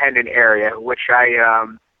Mississippi independent area, which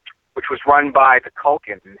was run by the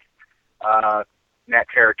Culkins in that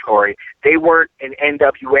territory. They weren't in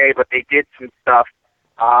NWA, but they did some stuff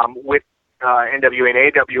with NWA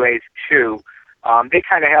and AWAs too. They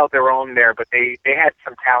kind of held their own there, but they had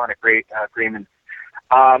some talent agreements.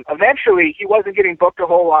 Eventually, he wasn't getting booked a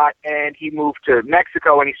whole lot, and he moved to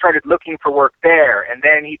Mexico, and he started looking for work there. And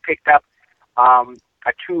then he picked up a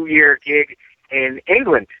 2-year gig in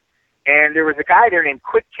England. And there was a guy there named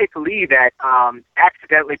Quick Kick Lee that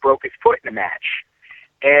accidentally broke his foot in a match.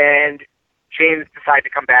 And James decided to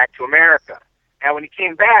come back to America. Now, when he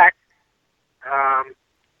came back,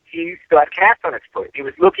 he still had cast on his foot. He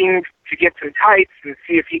was looking to get some tights and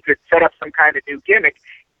see if he could set up some kind of new gimmick.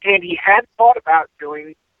 And he had thought about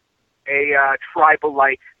doing a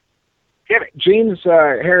tribal-like gimmick. James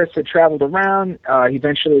Harris had traveled around. He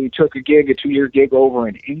eventually took a 2-year gig over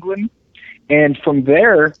in England. And from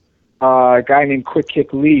there, a guy named Quick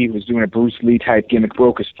Kick Lee was doing a Bruce Lee-type gimmick,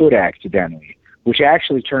 broke his foot accidentally, which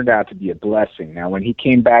actually turned out to be a blessing. Now, when he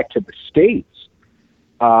came back to the States,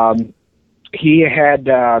 he had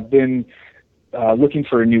been looking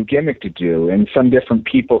for a new gimmick to do, and some different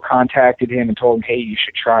people contacted him and told him, hey, you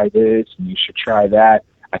should try this and you should try that.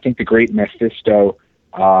 I think the great Mephisto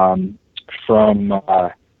from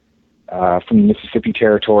the Mississippi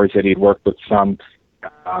territories that he had worked with some,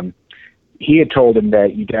 he had told him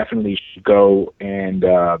that you definitely should go and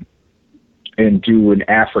do an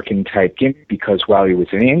African-type gimmick, because while he was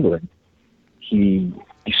in England, he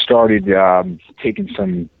started taking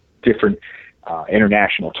some different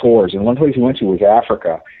international tours, and one place he went to was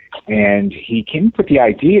Africa, and he came up with the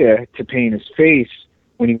idea to paint his face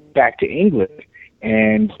when he went back to England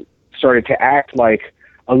and started to act like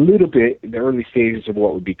a little bit in the early stages of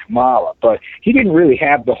what would be Kamala, but he didn't really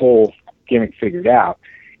have the whole gimmick figured out.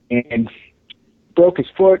 And broke his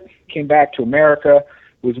foot, came back to America,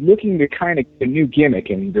 was looking to kind of get a new gimmick,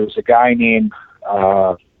 and there was a guy named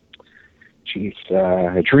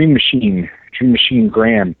Dream Machine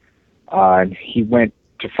Graham. And he went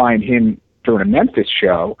to find him during a Memphis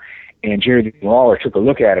show, and Jerry Lawler took a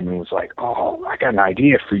look at him and was like, "Oh, I got an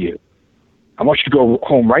idea for you. I want you to go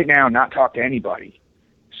home right now and not talk to anybody."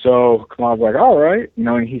 So Kamala was like, "All right,"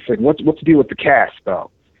 and he said, "What's the deal with the cast,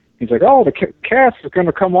 though?" He's like, "Oh, the cast is going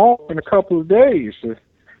to come off in a couple of days."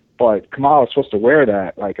 But Kamala was supposed to wear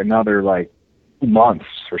that like another 2 months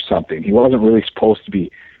or something. He wasn't really supposed to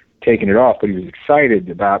be taking it off, but he was excited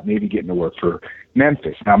about maybe getting to work for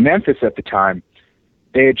Memphis. Now, Memphis at the time,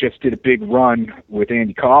 they had just did a big run with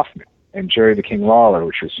Andy Kaufman and Jerry the King Lawler,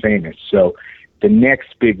 which was famous. So the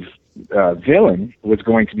next big villain was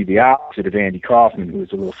going to be the opposite of Andy Kaufman, who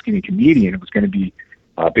was a little skinny comedian. It was going to be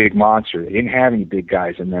a big monster. They didn't have any big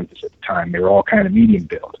guys in Memphis at the time. They were all kind of medium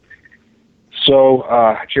build. So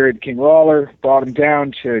Jerry the King Lawler brought him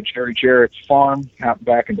down to Jerry Jarrett's farm out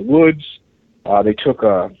back in the woods. They took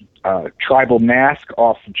a tribal mask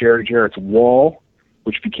off of Jerry Jarrett's wall,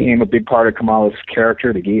 which became a big part of Kamala's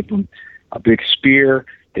character. They gave him a big spear.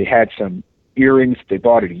 They had some earrings they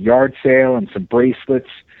bought at a yard sale and some bracelets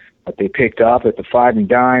that they picked up at the Five and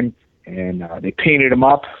Dime, and they painted him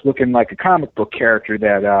up looking like a comic book character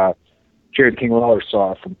that Jerry the King Lawler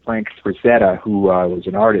saw from Frank Frazetta, who was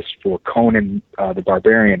an artist for Conan the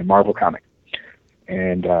Barbarian, a Marvel comic.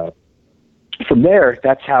 And from there,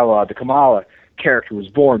 that's how the Kamala character was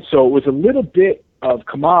born. So it was a little bit of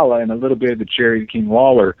Kamala and a little bit of the Jerry the King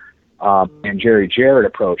Lawler and Jerry Jarrett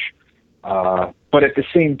approach. But at the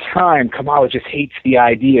same time, Kamala just hates the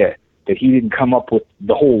idea that he didn't come up with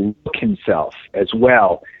the whole look himself as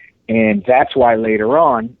well. And that's why later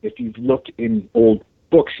on, if you've looked in old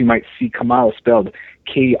books, you might see Kamala spelled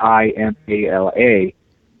Kimala.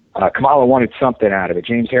 Kamala wanted something out of it.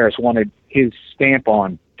 James Harris wanted his stamp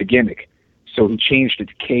on the gimmick, so he changed it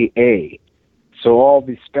to K.A. So all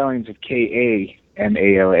the spellings of Kamala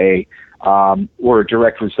were a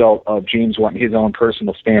direct result of James wanting his own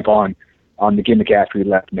personal stamp on the gimmick after he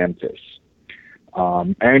left Memphis.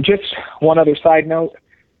 And just one other side note,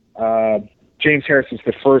 James Harris is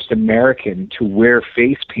the first American to wear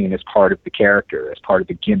face paint as part of the character, as part of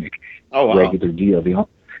the gimmick. Oh, wow. Regular deal.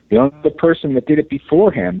 The only person that did it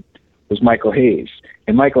before him was Michael Hayes.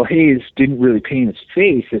 And Michael Hayes didn't really paint his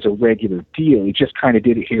face as a regular deal. He just kind of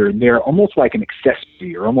did it here and there, almost like an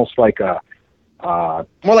accessory or almost like a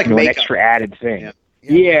more like an extra added thing.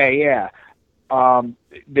 Yeah.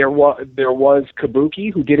 There was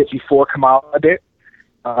Kabuki, who did it before Kamala did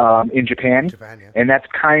in Japan, and that's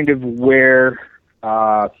kind of where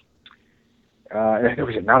there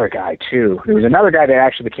was another guy too. There was another guy that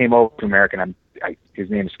actually came over to American. His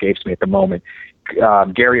name escapes me at the moment.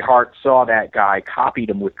 Gary Hart saw that guy, copied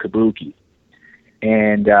him with Kabuki,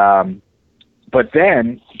 and but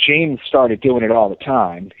then James started doing it all the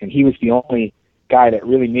time, and he was the only guy that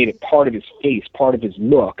really made it part of his face, part of his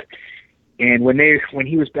look. And when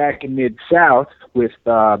he was back in Mid-South with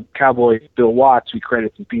Cowboy Bill Watts, we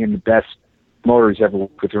credit him being the best motor he's ever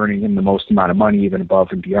worked with, earning him the most amount of money, even above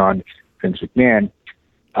and beyond Vince McMahon.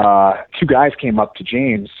 Two guys came up to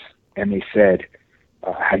James and they said,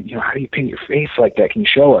 how do you paint your face like that? Can you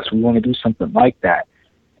show us? We want to do something like that.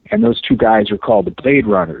 And those two guys were called the Blade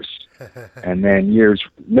Runners. And then years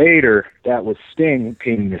later, that was Sting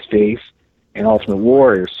painting his face and Ultimate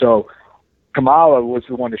Warrior. So Kamala was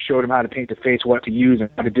the one that showed him how to paint the face, what to use, and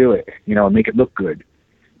how to do it, and make it look good.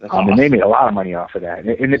 Awesome. And they made a lot of money off of that.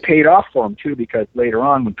 And it paid off for him, too, because later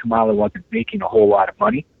on, when Kamala wasn't making a whole lot of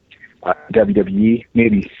money, WWE,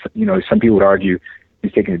 maybe, some people would argue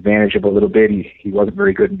he's taking advantage of a little bit. He wasn't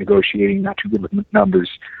very good at negotiating, not too good with numbers.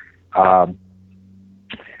 The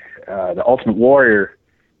Ultimate Warrior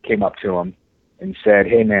came up to him and said,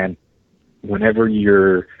 "Hey, man, whenever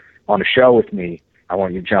you're on a show with me, I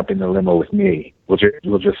want you to jump in the limo with me. We'll just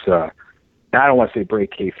I don't want to say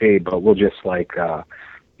break kayfabe, but we'll just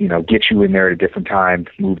get you in there at a different time,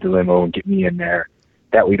 move the limo and get me in there.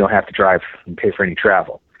 That way you don't have to drive and pay for any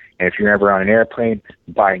travel. And if you're ever on an airplane,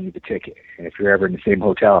 I'm buying you the ticket. And if you're ever in the same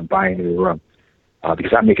hotel, I'm buying you the room.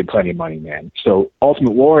 Because I'm making plenty of money, man." So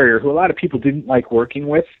Ultimate Warrior, who a lot of people didn't like working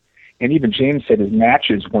with, and even James said his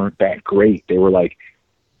matches weren't that great. They were like,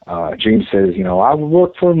 James says, I would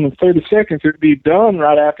work for him in 30 seconds. It'd be done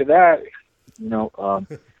right after that.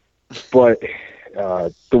 But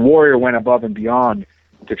the Warrior went above and beyond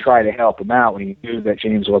to try to help him out when he knew that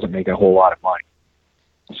James wasn't making a whole lot of money.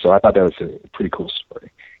 So I thought that was a pretty cool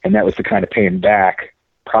story. And that was to kind of pay him back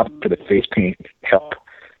probably for the face paint help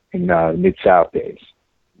in Mid-South days.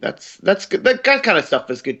 That's good. That kind of stuff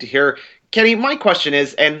is good to hear. Kenny, my question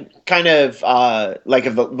is, and kind of like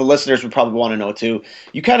if the listeners would probably want to know too,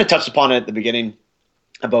 you kind of touched upon it at the beginning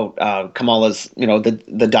about Kamala's,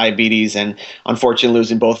 the diabetes and unfortunately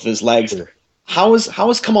losing both of his legs. Sure. How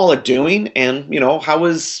is Kamala doing? And,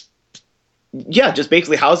 just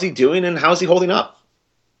basically how's he doing and how's he holding up?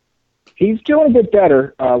 He's doing a bit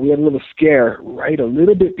better. We had a little scare right a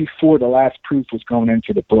little bit before the last proof was going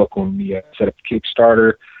into the book when we set up the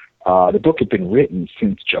Kickstarter. The book had been written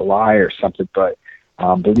since July or something, but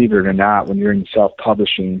believe it or not, when you're in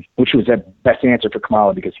self-publishing, which was the best answer for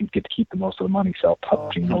Kamala because he'd get to keep the most of the money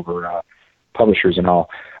self-publishing over publishers and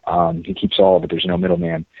all. He keeps all of it. There's no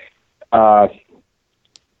middleman.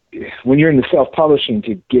 When you're in the self-publishing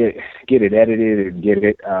to get it edited and get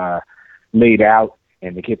it laid out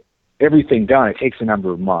and to get everything done, it takes a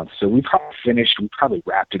number of months. So we probably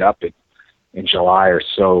wrapped it up in July or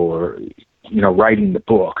so, or, writing the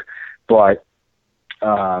book. But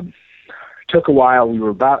took a while. We were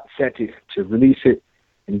about set to release it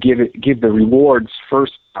and give the rewards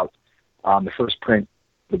first out, the first print,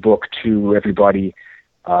 the book to everybody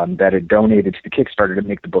that had donated to the Kickstarter to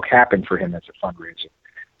make the book happen for him as a fundraiser.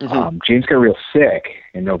 Mm-hmm. James got real sick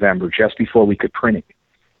in November just before we could print it.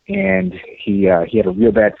 And he had a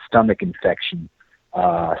real bad stomach infection,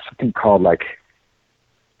 something called like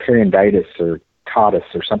periodontitis or Taurus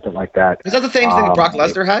or something like that. Is that the same thing Brock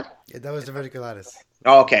Lesnar had? Yeah, that was diverticulitis.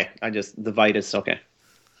 Oh, okay. The vitis, okay.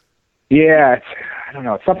 Yeah, I don't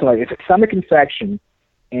know. It's something like, it's a stomach infection,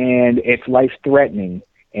 and it's life-threatening.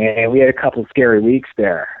 And we had a couple of scary weeks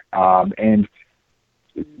there. And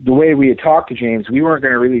the way we had talked to James, we weren't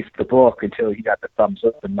going to release the book until he got the thumbs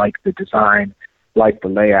up and liked the design, liked the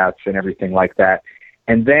layouts and everything like that.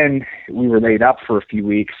 And then we were laid up for a few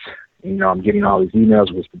weeks. I'm getting all these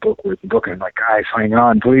emails, where's the book? And I'm like, guys, hang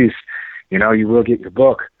on, please. You will get your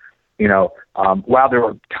book. While there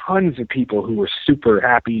were tons of people who were super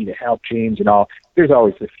happy to help James and all, there's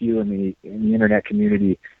always a few in the internet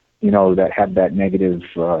community, that have that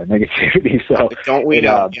negativity. So don't we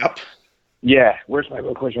know? Yep. Yeah. Where's my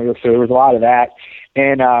book? So there was a lot of that.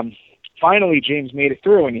 And finally, James made it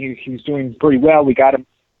through, and he was doing pretty well. We got him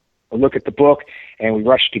a look at the book, and we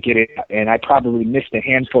rushed to get it. And I probably missed a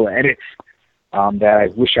handful of edits that I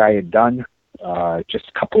wish I had done. Just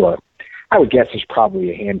a couple of, I would guess there's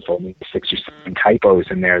probably a handful, maybe 6 or 7 typos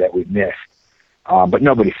in there that we missed. But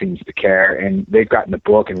nobody seems to care. And they've gotten the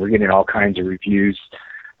book, and we're getting all kinds of reviews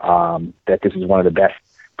that this is one of the best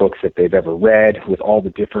books that they've ever read, with all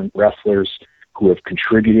the different wrestlers who have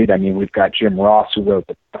contributed. I mean, we've got Jim Ross, who wrote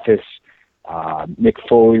the preface. Mick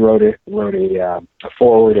Foley wrote a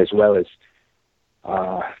foreword, as well as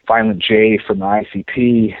Violent J from the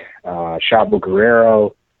ICP, Chavo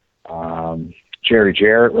Guerrero, Jerry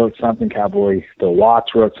Jarrett wrote something, Cowboy Bill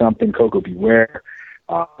Watts wrote something, Coco Beware.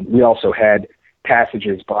 We also had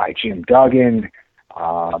passages by Jim Duggan,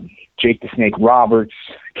 Jake the Snake Roberts,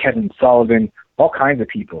 Kevin Sullivan, all kinds of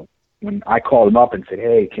people. When I called them up and said,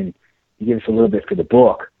 hey, can you give us a little bit for the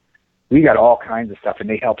book? We got all kinds of stuff, and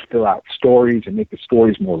they helped fill out stories and make the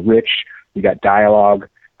stories more rich. We got dialogue.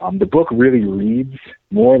 The book really reads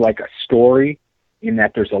more like a story in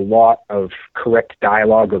that there's a lot of correct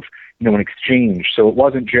dialogue of, an exchange. So it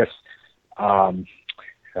wasn't just Andre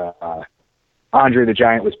the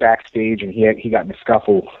Giant was backstage and he got in a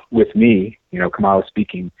scuffle with me, Kamala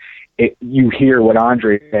speaking. You hear what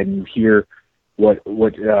Andre said, and you hear what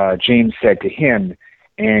James said to him,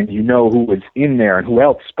 and who was in there and who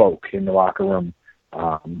else spoke in the locker room,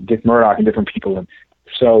 Dick Murdoch and different people. And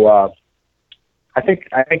so I think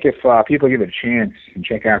if people give it a chance and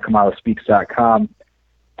check out KamalaSpeaks.com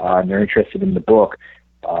and they're interested in the book,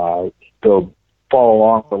 they'll follow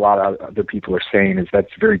along with a lot of other people are saying, is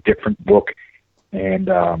that's a very different book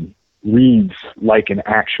and reads like an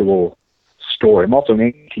actual story. I'm also an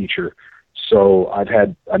English teacher, so I've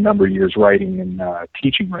had a number of years writing and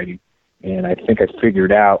teaching writing, and I think I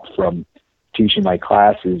figured out from teaching my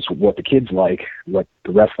classes what the kids like, what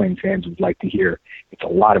the wrestling fans would like to hear. It's a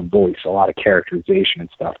lot of voice, a lot of characterization and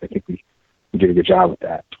stuff. I think we did a good job with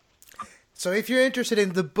that. So if you're interested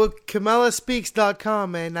in the book,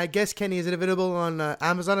 KamalaSpeaks.com, and I guess, Kenny, is it available on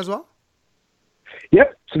Amazon as well?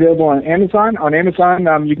 Yep, it's available on Amazon. On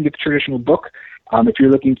Amazon, you can get the traditional book. If you're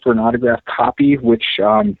looking for an autographed copy, which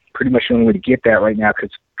pretty much the only way to get that right now, because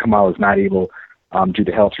Kamala's not able, due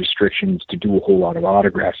to health restrictions, to do a whole lot of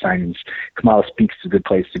autograph signings, Kamala Speaks is a good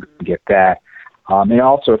place to get that. And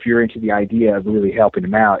also, if you're into the idea of really helping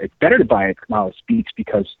him out, it's better to buy it at Kamala Speaks,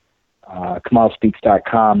 because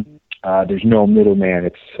KamalaSpeaks.com, there's no middleman.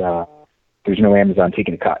 It's there's no Amazon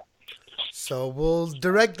taking a cut. So we'll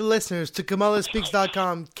direct the listeners to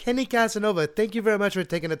KamalaSpeaks.com. Kenny Casanova, thank you very much for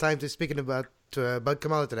taking the time to speak about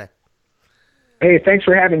Kamala today. Hey, thanks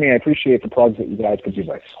for having me. I appreciate the plugs that you guys could give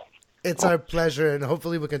us. It's our pleasure, and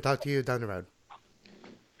hopefully we can talk to you down the road.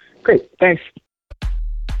 Great, thanks.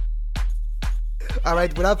 All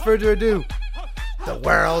right, without further ado, the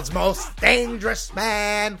world's most dangerous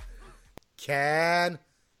man, Ken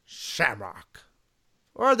Shamrock.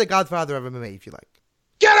 Or the Godfather of MMA, if you like.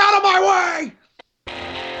 Get out of my way!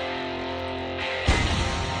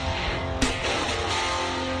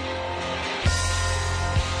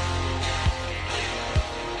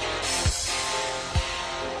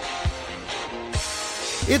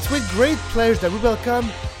 It's with great pleasure that we welcome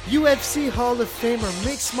UFC Hall of Famer,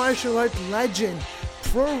 mixed martial art legend,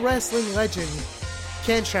 pro wrestling legend,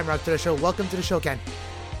 Ken Shamrock to the show. Welcome to the show, Ken.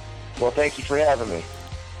 Well, thank you for having me.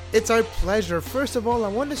 It's our pleasure. First of all, I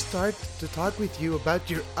want to start to talk with you about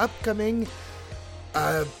your upcoming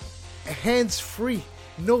hands-free,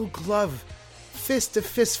 no-glove,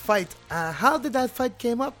 fist-to-fist fight. How did that fight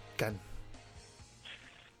came up, Ken?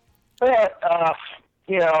 I've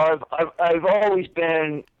always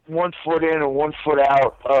been 1 foot in and 1 foot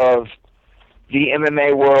out of the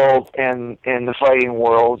MMA world and the fighting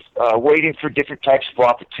world, waiting for different types of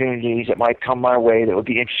opportunities that might come my way that would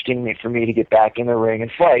be interesting for me to get back in the ring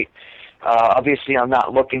and fight. Obviously, I'm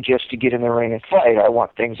not looking just to get in the ring and fight. I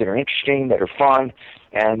want things that are interesting, that are fun,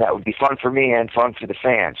 and that would be fun for me and fun for the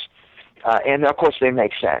fans. And, of course, they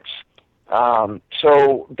make sense.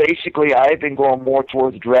 So, basically, I've been going more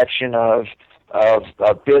toward the direction of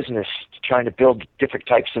business, trying to build different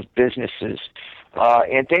types of businesses.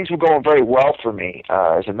 And things were going very well for me.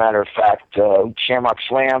 As a matter of fact, Shamrock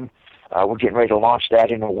Slam, we're getting ready to launch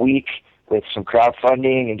that in a week with some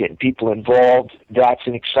crowdfunding and getting people involved. That's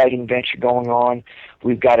an exciting venture going on.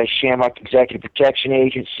 We've got a Shamrock Executive Protection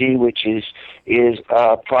Agency, which is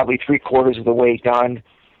probably 3/4 of the way done.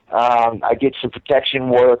 I did some protection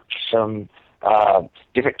work, some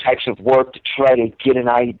different types of work to try to get an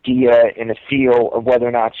idea and a feel of whether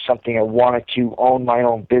or not it's something I wanted to own my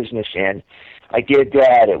own business in. I did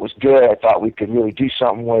that. It was good. I thought we could really do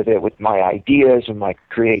something with it, with my ideas and my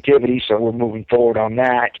creativity, so we're moving forward on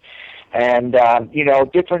that. And,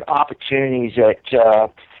 different opportunities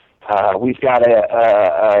that we've got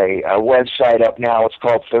a website up now. It's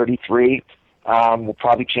called 33. We'll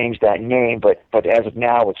probably change that name, but as of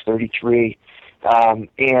now, it's 33.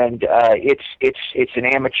 It's an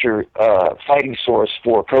amateur fighting source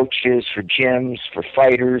for coaches, for gyms, for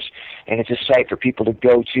fighters, and it's a site for people to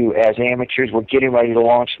go to as amateurs. We're getting ready to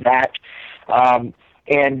launch that.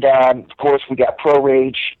 Of course, we got Pro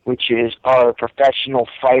Rage, which is our professional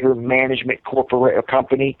fighter management corporate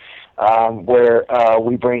company, where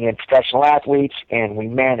we bring in professional athletes and we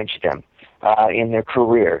manage them in their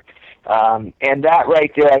career. And that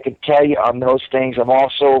right there, I can tell you on those things. I'm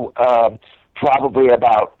also probably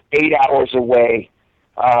about 8 hours away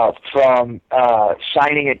from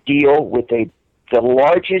signing a deal with the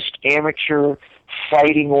largest amateur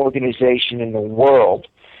fighting organization in the world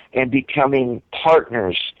and becoming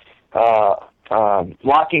partners,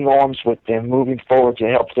 locking arms with them, moving forward to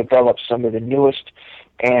help develop some of the newest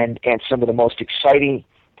and some of the most exciting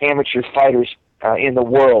amateur fighters in the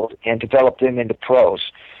world and develop them into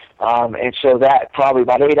pros. And so that probably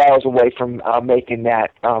about 8 hours away from making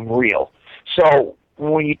that real. So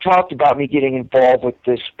when you talked about me getting involved with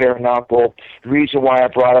this bare knuckle, the reason why I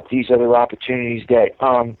brought up these other opportunities that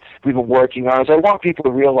we've been working on is I want people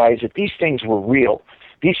to realize that these things were real.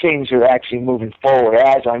 These things are actually moving forward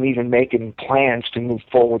as I'm even making plans to move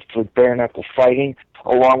forward for bare knuckle fighting,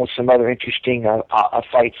 along with some other interesting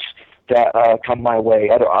fights that come my way,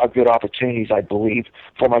 other good opportunities, I believe,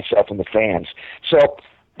 for myself and the fans. So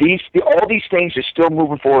all these things are still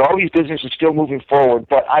moving forward. All these businesses are still moving forward.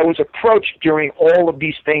 But I was approached during all of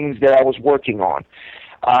these things that I was working on.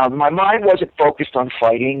 My mind wasn't focused on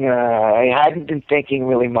fighting. I hadn't been thinking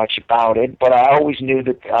really much about it, but I always knew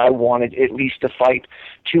that I wanted at least to fight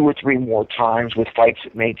 2 or 3 more times with fights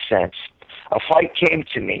that made sense. A fight came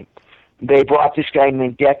to me. They brought this guy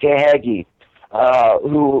named Deka Hagi,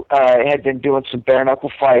 who had been doing some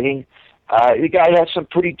bare-knuckle fighting. The guy has some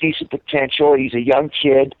pretty decent potential. He's a young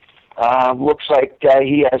kid. Looks like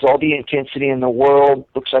he has all the intensity in the world.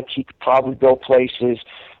 Looks like he could probably go places.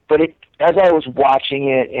 But as I was watching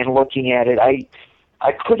it and looking at it,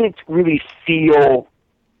 I couldn't really feel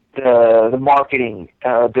the marketing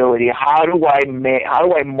ability. How do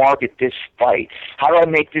I market this fight? How do I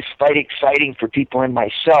make this fight exciting for people and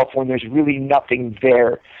myself when there's really nothing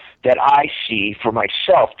there that I see for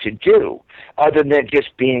myself to do other than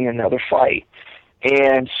just being another fight?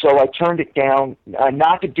 And so I turned it down,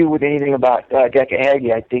 not to do with anything about Deca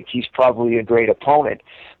Haggy. I think he's probably a great opponent,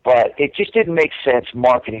 but it just didn't make sense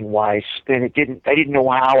marketing-wise, and I didn't know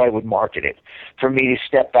how I would market it for me to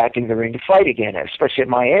step back in the ring to fight again, especially at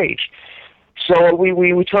my age. So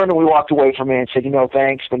we turned and we walked away from it and said,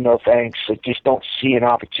 thanks, but no thanks. I just don't see an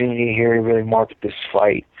opportunity here to really market this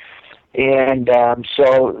fight. And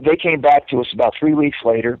so they came back to us about 3 weeks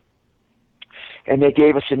later, and they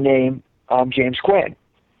gave us a name, James Quinn.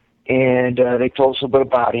 And they told us a bit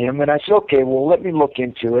about him. And I said, okay, well, let me look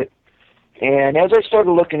into it. And as I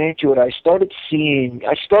started looking into it, I started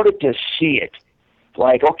to see it.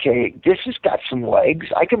 Like, okay, this has got some legs.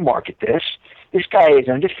 I can market this. This guy is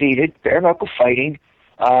undefeated, bare-knuckle fighting,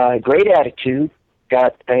 great attitude,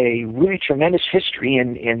 got a really tremendous history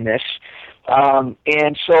in this.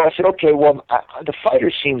 And so I said, okay, well, the fighter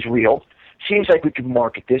seems real. Seems like we could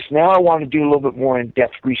market this. Now I want to do a little bit more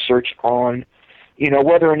in-depth research on,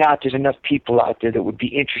 whether or not there's enough people out there that would be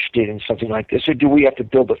interested in something like this, or do we have to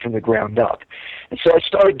build it from the ground up? And so I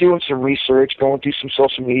started doing some research, going through some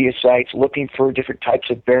social media sites, looking for different types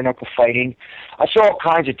of bare-knuckle fighting. I saw all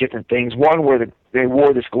kinds of different things. One where they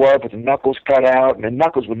wore this glove with the knuckles cut out, and the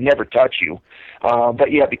knuckles would never touch you.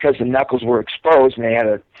 But yeah, because the knuckles were exposed and they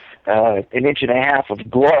had an inch and a half of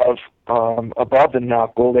glove above the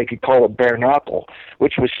knuckle, they could call it bare knuckle,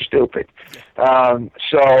 which was stupid.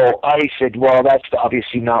 So I said, well, that's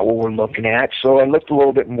obviously not what we're looking at. So I looked a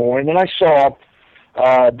little bit more, and then I saw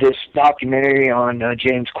this documentary on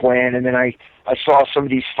James Quinn, and then I saw some of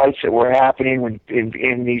these fights that were happening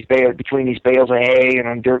in these between these bales of hay and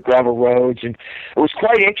on dirt gravel roads, and it was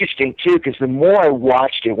quite interesting too, because the more I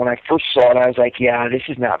watched it, when I first saw it, I was like, yeah, this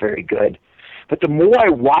is not very good. But the more I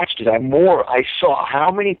watched it, I saw how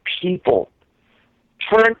many people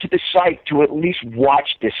turned to the site to at least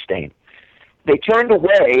watch this thing. They turned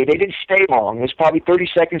away. They didn't stay long. It was probably 30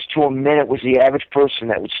 seconds to a minute was the average person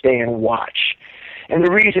that would stay and watch. And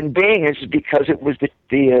the reason being is because it was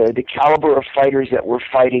the caliber of fighters that were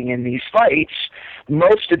fighting in these fights.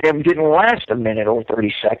 Most of them didn't last a minute or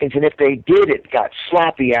 30 seconds, and if they did, it got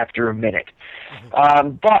sloppy after a minute.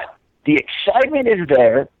 But the excitement is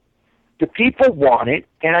there. The people want it,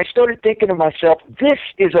 and I started thinking to myself, this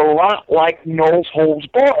is a lot like No Holds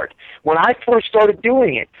Barred. When I first started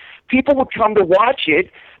doing it, people would come to watch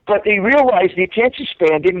it, but they realized the attention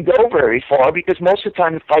span didn't go very far because most of the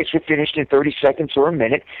time the fights were finished in 30 seconds or a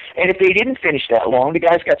minute, and if they didn't finish that long, the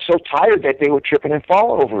guys got so tired that they were tripping and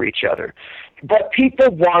falling over each other. But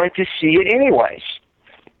people wanted to see it anyways,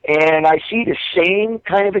 and I see the same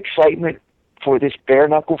kind of excitement for this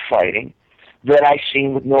bare-knuckle fighting that I've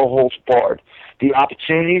seen with No Holds Barred. The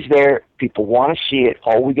opportunity's there. People want to see it.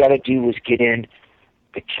 All we got to do is get in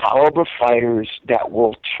the caliber fighters that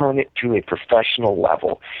will turn it to a professional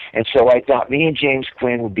level. And so I thought me and James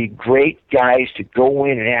Quinn would be great guys to go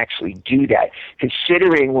in and actually do that,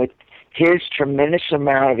 considering with his tremendous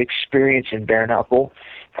amount of experience in bare knuckle,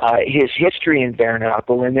 his history in bare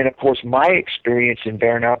knuckle, and then, of course, my experience in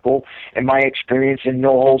bare knuckle and my experience in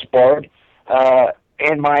No Holds Barred,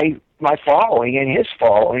 and my following and his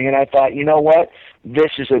following, and I thought, you know what,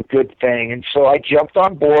 this is a good thing. And so I jumped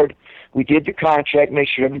on board. We did the contract, make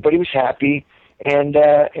sure everybody was happy, and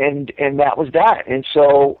that was that. And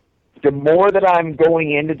so the more that I'm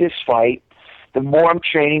going into this fight, the more I'm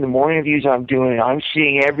training, the more interviews I'm doing, I'm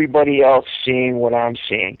seeing everybody else seeing what I'm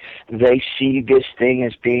seeing. They see this thing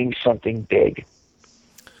as being something big.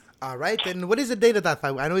 All right, and what is the date of that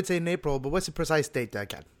fight? I know it's in April, but what's the precise date,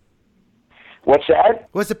 Ken? What's that?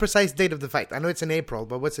 What's the precise date of the fight? I know it's in April,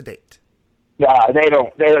 but what's the date? They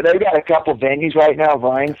don't. They've got a couple venues right now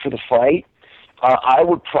vying for the fight. I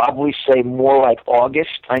would probably say more like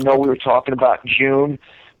August. I know we were talking about June,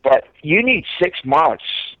 but you need 6 months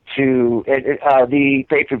to the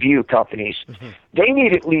pay-per-view companies. Mm-hmm. They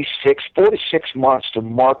need at least 4 to 6 months to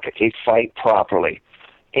market a fight properly.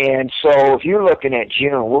 And so if you're looking at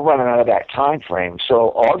June, we're running out of that time frame. So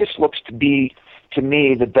August looks to be, to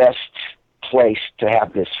me, the best place to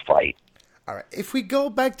have this fight. All right. If we go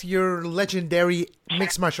back to your legendary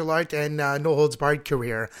mixed martial art and No Holds Barred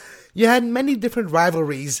career, you had many different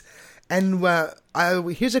rivalries. And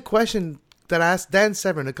here's a question that I asked Dan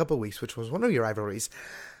Severn a couple of weeks, which was one of your rivalries.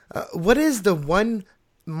 What is the one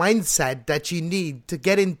mindset that you need to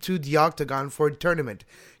get into the octagon for a tournament,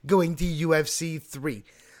 going to UFC 3?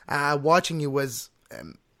 Watching you was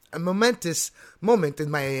a momentous moment in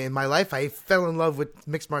my life. I fell in love with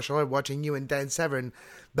mixed martial art watching you and Dan Severn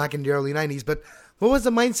back in the early 90s. But what was the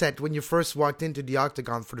mindset when you first walked into the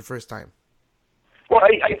octagon for the first time? Well,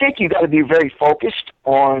 I think you got to be very focused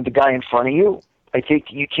on the guy in front of you. I think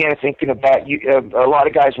you can't thinking about you. A lot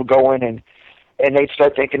of guys will go in and they'd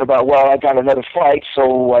start thinking about, well, I got another fight,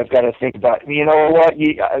 so I've got to think about, you know what,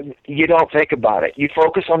 you don't think about it. You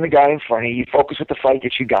focus on the guy in front of you. You focus with the fight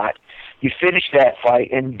that you got. You finish that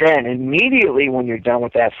fight, and then immediately when you're done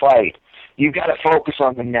with that fight, you've got to focus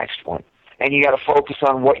on the next one. And you got to focus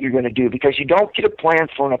on what you're going to do, because you don't get a plan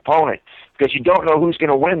for an opponent, because you don't know who's going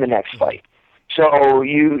to win the next fight. So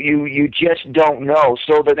you just don't know.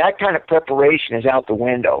 So that kind of preparation is out the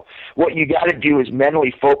window. What you got to do is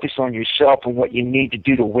mentally focus on yourself and what you need to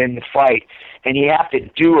do to win the fight. And you have to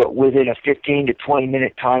do it within a 15 to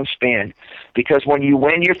 20-minute time span. Because when you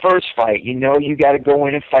win your first fight, you know you got to go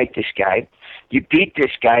in and fight this guy. You beat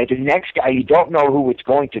this guy. The next guy, you don't know who it's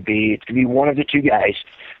going to be. It's going to be one of the two guys.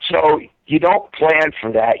 So you don't plan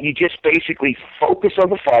for that. You just basically focus on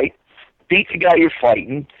the fight, beat the guy you're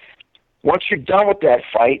fighting. Once you're done with that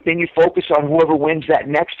fight, then you focus on whoever wins that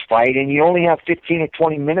next fight, and you only have 15 or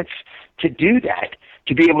 20 minutes to do that,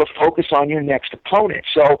 to be able to focus on your next opponent.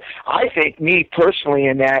 So I think me personally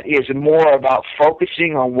in that is more about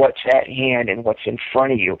focusing on what's at hand and what's in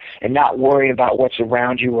front of you, and not worrying about what's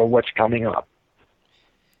around you or what's coming up.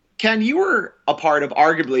 Ken, you were a part of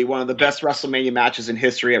arguably one of the best WrestleMania matches in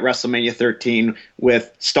history at WrestleMania 13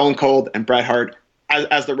 with Stone Cold and Bret Hart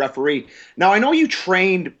as the referee. Now, I know you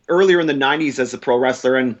trained earlier in the 90s as a pro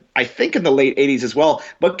wrestler, and I think in the late 80s as well,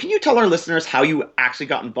 but can you tell our listeners how you actually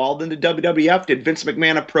got involved in the WWF? Did Vince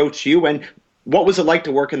McMahon approach you, and what was it like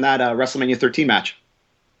to work in that WrestleMania 13 match?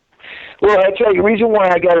 Well, I tell you, the reason why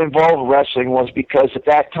I got involved in wrestling was because at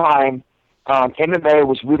that time, MMA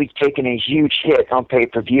was really taking a huge hit on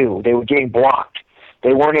pay-per-view. They were getting blocked.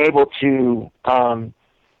 They weren't able to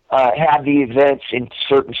have the events in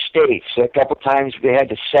certain states. A couple times they had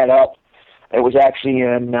to set up. It was actually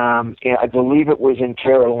I believe it was in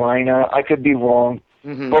Carolina. I could be wrong,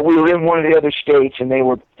 but we were in one of the other states, and they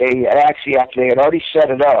actually, after they had already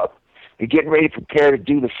set it up, they're getting ready to prepare to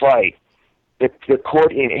do the fight. The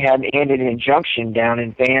court had handed an injunction down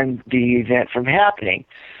and banned the event from happening.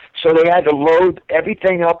 So they had to load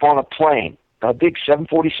everything up on a plane, a big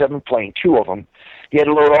 747 plane, two of them. You had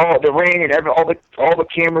to load all the ring and all the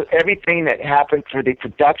cameras, everything that happened for the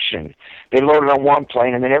production. They loaded on one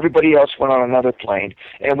plane, and then everybody else went on another plane.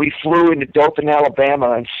 And we flew into Dothan,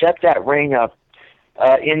 Alabama, and set that ring up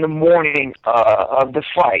in the morning of the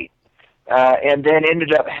fight, and then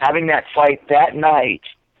ended up having that fight that night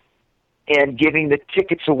and giving the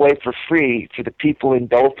tickets away for free to the people in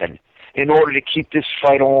Dothan, in order to keep this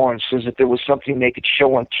fight on, so that there was something they could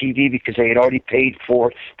show on TV, because they had already paid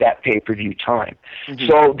for that pay-per-view time.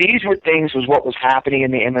 So these were things, was what was happening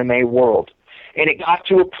in the MMA world. And it got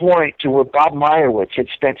to a point to where Bob Meyerowitz had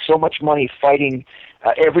spent so much money fighting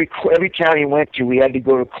every town he went to, we had to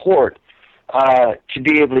go to court to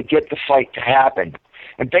be able to get the fight to happen.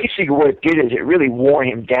 And basically what it did is it really wore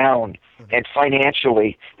him down, and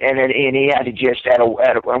financially, and he had to just, at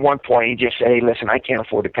one point, he just said, hey, listen, I can't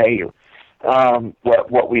afford to pay you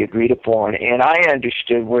what we agreed upon. And I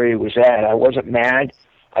understood where he was at. I wasn't mad.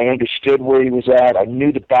 I understood where he was at. I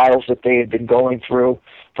knew the battles that they had been going through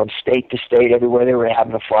from state to state, everywhere they were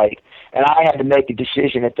having a fight. And I had to make a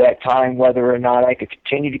decision at that time whether or not I could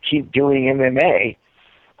continue to keep doing MMA,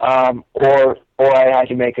 or I had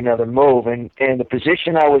to make another move. And the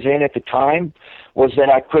position I was in at the time was that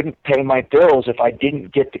I couldn't pay my bills if I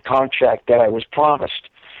didn't get the contract that I was promised.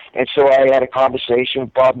 And so I had a conversation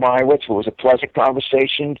with Bob Meyerowitz. It was a pleasant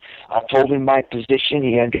conversation. I told him my position.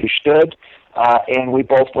 He understood. And we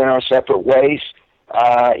both went our separate ways,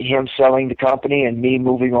 him selling the company and me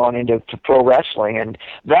moving on into pro wrestling. And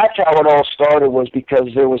that's how it all started, was because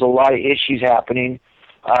there was a lot of issues happening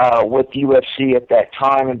with UFC at that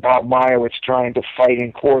time, and Bob Meyerowitz trying to fight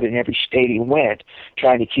in court in every state he went,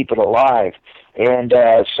 trying to keep it alive. And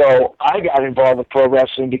so I got involved with pro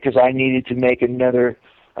wrestling because I needed to make another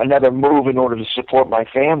move in order to support my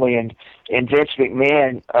family. And Vince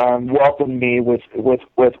McMahon welcomed me with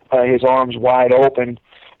his arms wide open.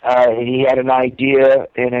 He had an idea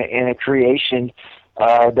in a creation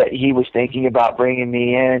that he was thinking about bringing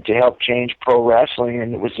me in to help change pro wrestling,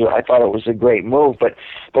 and I thought it was a great move. But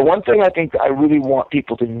one thing I think I really want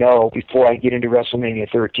people to know before I get into WrestleMania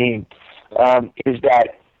 13 is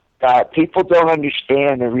that people don't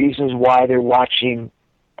understand the reasons why they're watching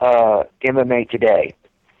MMA today.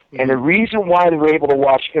 And the reason why they were able to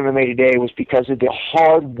watch MMA today was because of the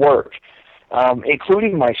hard work,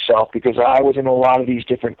 including myself, because I was in a lot of these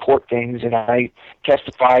different court things, and I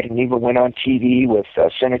testified and even went on TV with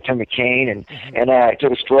Senator McCain, and I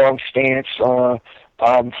took a strong stance for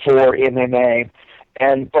MMA.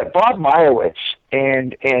 But Bob Meyerowitz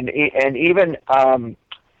and even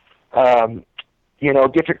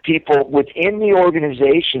different people within the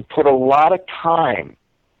organization put a lot of time.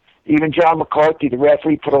 Even John McCarthy, the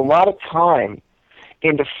referee, put a lot of time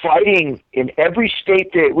into fighting in every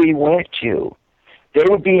state that we went to. They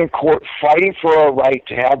would be in court fighting for our right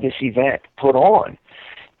to have this event put on.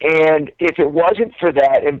 And if it wasn't for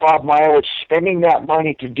that and Bob Meyelich spending that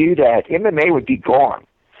money to do that, MMA would be gone.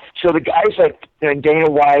 So the guys like Dana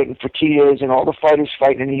White and Fertitas and all the fighters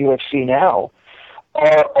fighting in the UFC now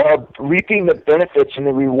are reaping the benefits and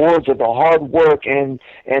the rewards of the hard work and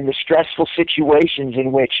the stressful situations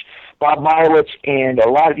in which Bob Meyelich and a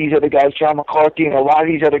lot of these other guys, John McCarthy and a lot of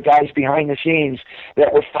these other guys behind the scenes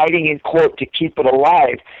that were fighting in court to keep it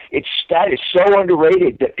alive. That is so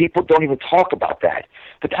underrated that people don't even talk about that.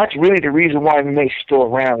 But that's really the reason why MMA is still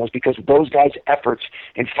around, was because of those guys' efforts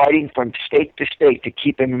in fighting from state to state to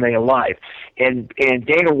keep MMA alive. And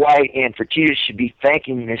Dana White and Fertitas should be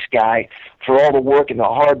thanking this guy for all the work and the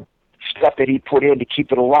hard stuff that he put in to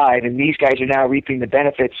keep it alive, and these guys are now reaping the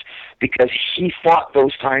benefits because he fought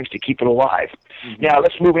those times to keep it alive. Mm-hmm. Now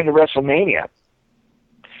let's move into WrestleMania.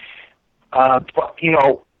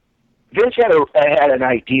 Vince had an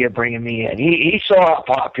idea bringing me in. He saw how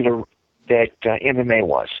popular that MMA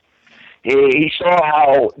was. He saw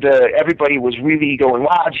how everybody was really going,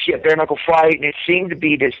 wow, did you see a bare knuckle fight? And it seemed to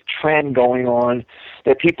be this trend going on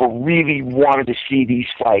that people really wanted to see these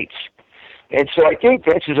fights. And so I think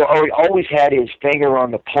Vince has always had his finger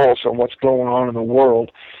on the pulse on what's going on in the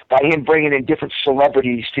world by him bringing in different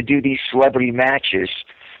celebrities to do these celebrity matches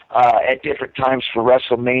at different times for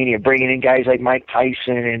WrestleMania, bringing in guys like Mike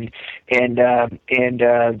Tyson and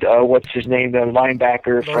what's his name, the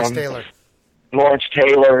linebacker Lawrence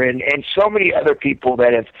Taylor, and so many other people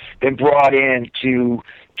that have been brought in to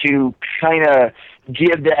kind of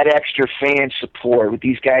give that extra fan support with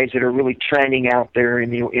these guys that are really trending out there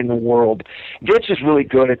in the world. Vince is really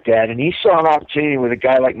good at that, and he saw an opportunity with a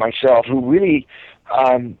guy like myself who really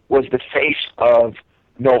was the face of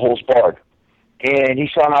No Holds Barred. And he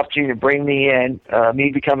saw an opportunity to bring me in, me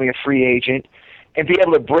becoming a free agent, and be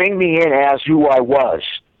able to bring me in as who I was,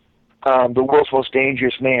 the world's most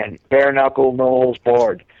dangerous man, bare knuckle, no holds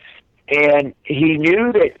barred. And he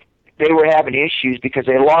knew that they were having issues because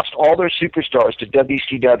they lost all their superstars to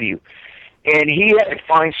WCW. And he had to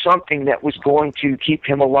find something that was going to keep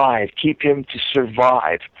him alive, keep him to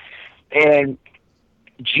survive. And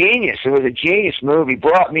genius, it was a genius move. He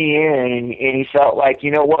brought me in, and he felt like, you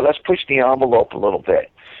know what, let's push the envelope a little bit.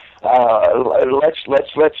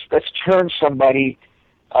 Let's turn somebody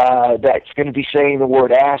that's going to be saying the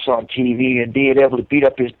word ass on TV and being able to beat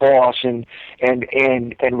up his boss and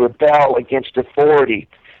rebel against authority.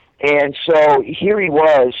 And so here he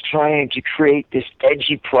was trying to create this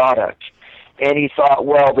edgy product. And he thought,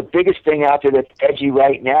 well, the biggest thing out there that's edgy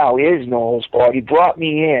right now is No Holds Barred. He brought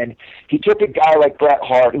me in. He took a guy like Bret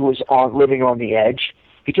Hart, who was living on the edge.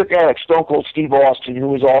 He took a guy like Stone Cold Steve Austin, who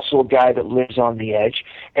was also a guy that lives on the edge,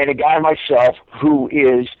 and a guy myself who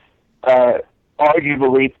is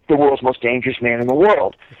arguably the world's most dangerous man in the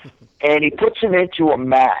world. And he puts him into a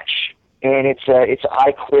match. And it's an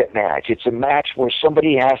I quit match. It's a match where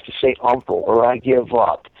somebody has to say uncle or I give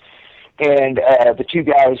up. And the two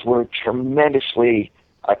guys were tremendously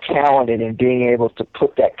talented in being able to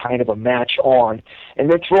put that kind of a match on.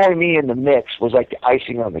 And then throwing me in the mix was like the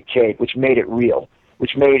icing on the cake, which made it real,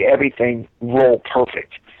 which made everything roll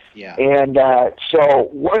perfect. Yeah. And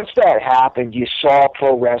so once that happened, you saw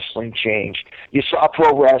pro wrestling change. You saw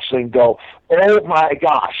pro wrestling go, oh my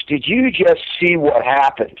gosh, did you just see what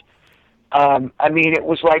happened? I mean, it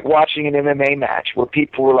was like watching an MMA match where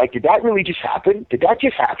people were like, did that really just happen? Did that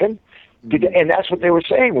just happen? And that's what they were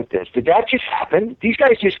saying with this. Did that just happen? These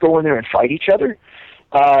guys just go in there and fight each other?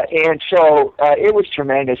 And so it was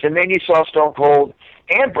tremendous. And then you saw Stone Cold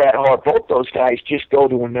and Bret Hart, both those guys, just go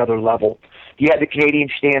to another level. You had the Canadian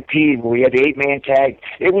Stampede where we had the 8-man tag.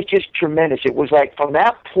 It was just tremendous. It was like from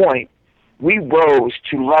that point, we rose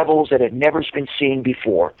to levels that had never been seen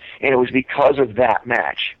before. And it was because of that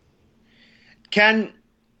match. Ken,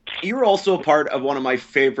 you're also a part of one of my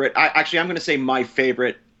favorite, I'm going to say my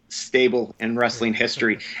favorite stable in wrestling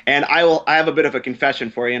history. And I have a bit of a confession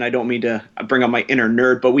for you, and I don't mean to bring up my inner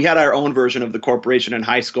nerd, but we had our own version of the Corporation in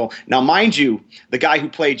high school. Now, mind you, the guy who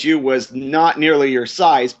played you was not nearly your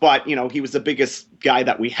size, but, you know, he was the biggest guy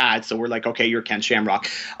that we had. So we're like, okay, you're Ken Shamrock.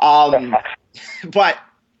 But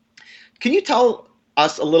can you tell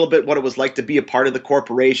us a little bit what it was like to be a part of the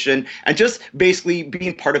Corporation and just basically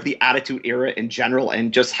being part of the Attitude Era in general,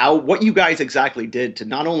 and just what you guys exactly did to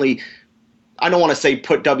not only, I don't want to say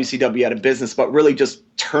put WCW out of business, but really just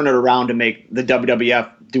turn it around to make the WWF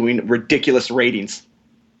doing ridiculous ratings?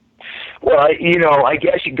 Well, I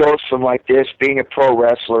guess it goes from like this, being a pro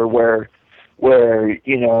wrestler where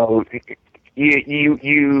you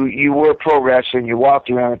were a pro wrestler and you walked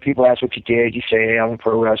around and people asked what you did, you say, hey, I'm a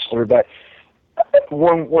pro wrestler. But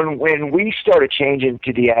when we started changing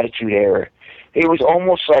to the Attitude Era, it was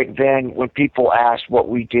almost like then when people asked what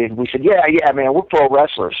we did, we said, yeah, man, we're pro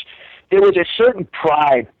wrestlers. There was a certain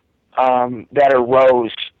pride that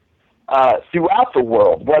arose throughout the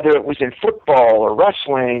world, whether it was in football or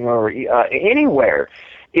wrestling or anywhere.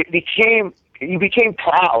 You became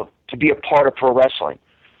proud to be a part of pro wrestling.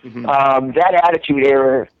 Mm-hmm. That Attitude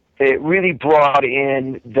Era, it really brought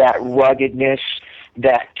in that ruggedness,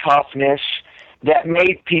 that toughness, that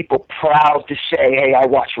made people proud to say, hey, I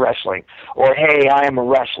watch wrestling, or hey, I am a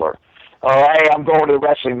wrestler, or hey, I'm going to the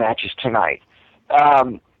wrestling matches tonight.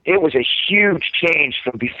 It was a huge change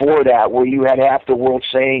from before that, where you had half the world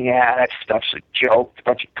saying, that stuff's a joke, a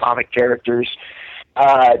bunch of comic characters,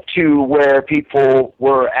 to where people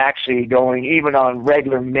were actually going, even on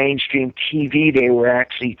regular mainstream TV, they were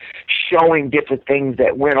actually showing different things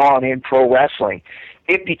that went on in pro wrestling.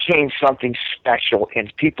 It became something special,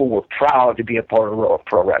 and people were proud to be a part of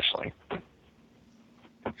pro wrestling.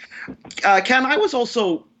 Ken, I was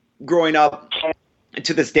also growing up,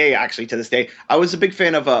 to this day, I was a big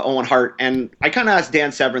fan of Owen Hart, and I kind of asked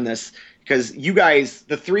Dan Severn this, because you guys,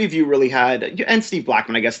 the three of you really had, and Steve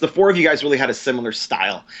Blackman, I guess, the four of you guys really had a similar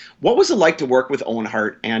style. What was it like to work with Owen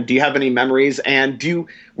Hart, and do you have any memories, and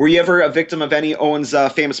were you ever a victim of any Owen's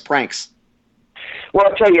famous pranks? Well,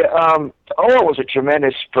 I'll tell you, Owen was a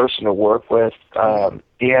tremendous person to work with.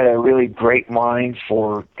 He had a really great mind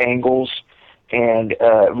for angles, and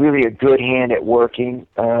really a good hand at working.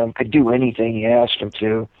 Could do anything you asked him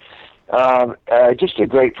to. Just a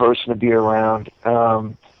great person to be around.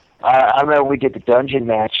 I remember we did the dungeon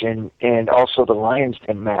match and also the Lions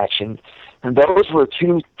Den match, and those were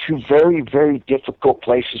two very, very difficult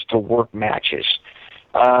places to work matches,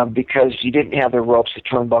 because you didn't have the ropes, the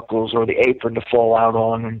turnbuckles, or the apron to fall out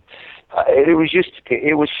on, and it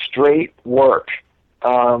was straight work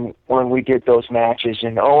when we did those matches.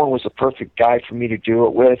 And Owen was the perfect guy for me to do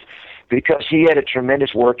it with, because he had a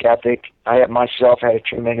tremendous work ethic. I myself had a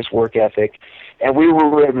tremendous work ethic, and we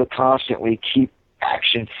were able to constantly keep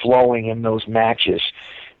action flowing in those matches.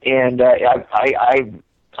 And I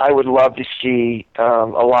would love to see a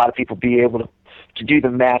lot of people be able to do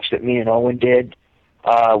the match that me and Owen did,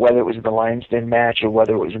 whether it was in the Lions Den match or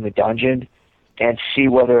whether it was in the dungeon, and see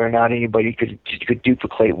whether or not anybody could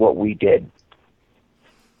duplicate what we did.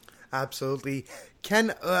 Absolutely.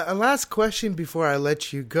 Ken, a last question before I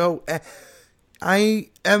let you go. I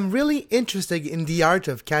am really interested in the art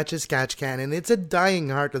of catch-as-catch-can, and it's a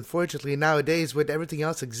dying art, unfortunately, nowadays with everything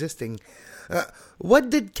else existing. What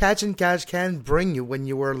did catch-and-catch-can bring you when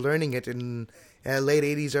you were learning it in late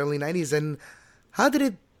 80s, early 90s, and how did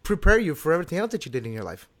it prepare you for everything else that you did in your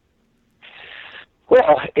life?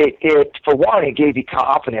 Well, it for one, it gave you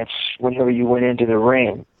confidence whenever you went into the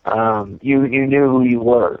ring. You knew who you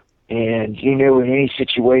were, and you knew in any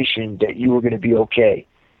situation that you were going to be okay.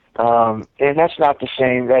 And that's not the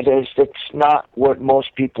same. That's not what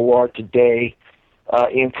most people are today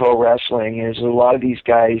in pro wrestling. Is a lot of these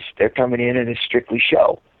guys, they're coming in and it's strictly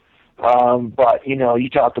show. But you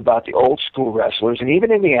talk about the old school wrestlers, and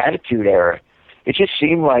even in the Attitude Era, it just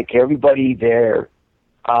seemed like everybody there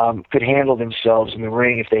could handle themselves in the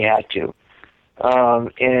ring if they had to.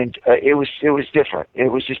 And it was different.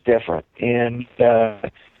 It was just different. And so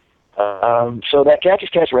that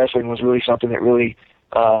catch-as-catch wrestling was really something that really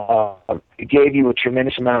gave you a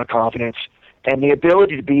tremendous amount of confidence and the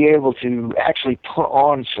ability to be able to actually put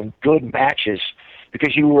on some good matches,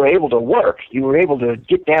 because you were able to work. You were able to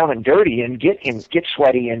get down and dirty and get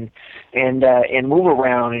sweaty and move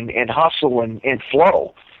around and hustle and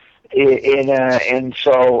flow. And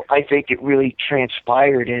so I think it really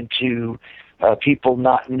transpired into people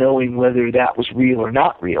not knowing whether that was real or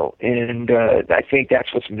not real. And I think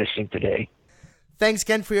that's what's missing today. Thanks,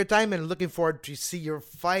 Ken, for your time, and looking forward to see your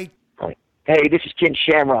fight. Right. Hey, this is Ken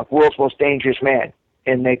Shamrock, world's most dangerous man,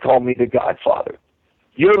 and they call me the Godfather.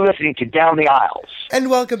 You're listening to Down the Aisles.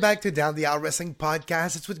 And welcome back to Down the Aisle Wrestling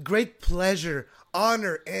Podcast. It's with great pleasure,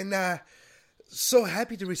 honor, and so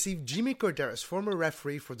happy to receive Jimmy Korderas, former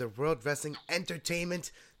referee for the World Wrestling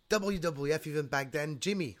Entertainment, WWF even back then.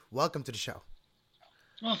 Jimmy, welcome to the show.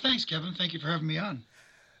 Well, thanks, Kevin. Thank you for having me on.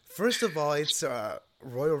 First of all, it's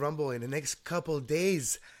Royal Rumble in the next couple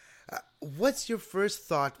days. What's your first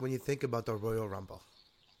thought when you think about the Royal Rumble?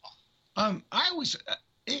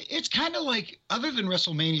 It's kind of like, other than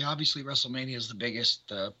WrestleMania, obviously WrestleMania is the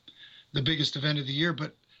biggest event of the year,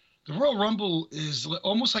 but The Royal Rumble is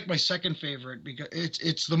almost like my second favorite because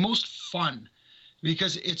it's the most fun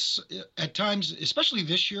because it's at times, especially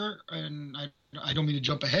this year, and I don't mean to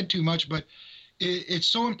jump ahead too much, but it's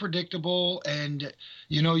so unpredictable, and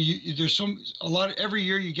there's a lot. Every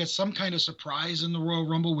year you get some kind of surprise in the Royal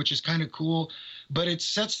Rumble, which is kind of cool. But it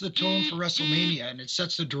sets the tone for WrestleMania, and it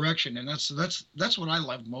sets the direction, and that's what I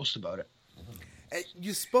love most about it.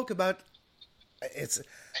 You spoke about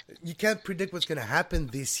you can't predict what's going to happen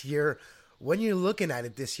this year. When you're looking at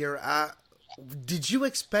it this year, did you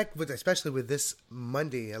expect, especially with this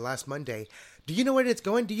Monday, last Monday, do you know where it's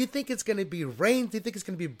going? Do you think it's going to be Reigns? Do you think it's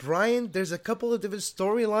going to be Bryan? There's a couple of different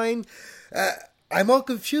storylines. I'm all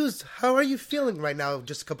confused. How are you feeling right now,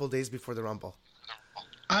 just a couple of days before the Rumble?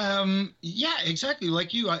 Yeah, exactly.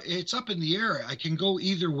 Like you, it's up in the air. I can go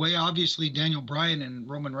either way. Obviously, Daniel Bryan and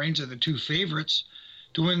Roman Reigns are the two favorites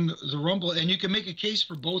to win the Rumble, and you can make a case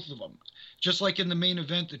for both of them. Just like in the main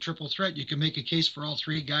event, the triple threat, you can make a case for all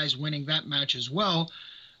three guys winning that match as well.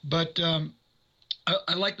 But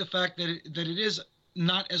I like the fact that it is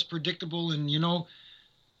not as predictable. And,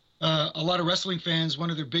 a lot of wrestling fans, one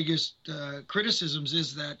of their biggest criticisms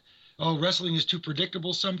is that, wrestling is too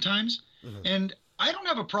predictable sometimes. Mm-hmm. And I don't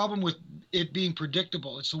have a problem with it being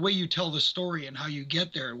predictable. It's the way you tell the story and how you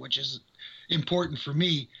get there, which is important for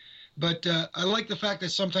me. But I like the fact that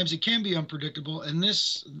sometimes it can be unpredictable, and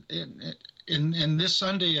this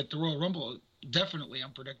Sunday at the Royal Rumble, definitely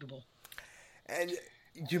unpredictable. And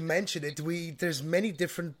you mentioned it. There's many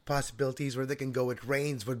different possibilities where they can go with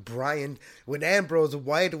Reigns, with Bryan, with Ambrose,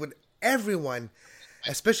 Wyatt, with everyone,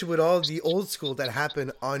 especially with all the old school that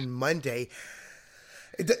happened on Monday.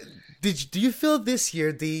 Do you feel this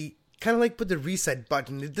year the kind of like put the reset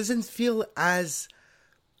button? It doesn't feel as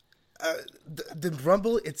the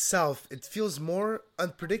Rumble itself. It feels more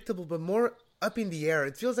unpredictable, but more up in the air.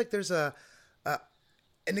 It feels like there's an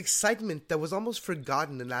excitement that was almost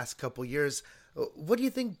forgotten in the last couple of years. What do you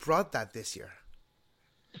think brought that this year?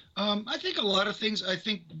 I think a lot of things. I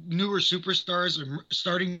think newer superstars are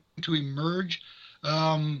starting to emerge.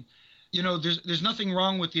 There's nothing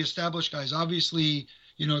wrong with the established guys. Obviously,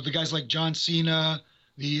 the guys like John Cena,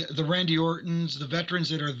 the Randy Ortons, the veterans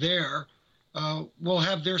that are there will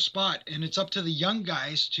have their spot, and it's up to the young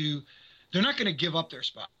guys they're not going to give up their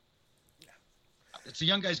spot. It's the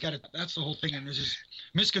young guys got it. That's the whole thing. And there's this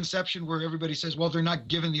misconception where everybody says, well, they're not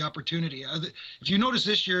given the opportunity. If you notice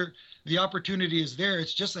this year, the opportunity is there.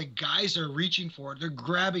 It's just like guys are reaching for it. They're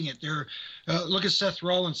grabbing it. Look at Seth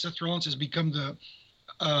Rollins. Seth Rollins has become the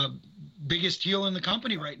biggest heel in the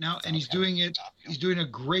company right now, and he's doing it. He's doing a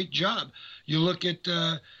great job. You look at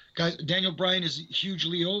guys. Daniel Bryan is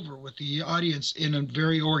hugely over with the audience in a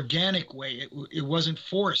very organic way. It wasn't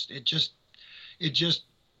forced. It just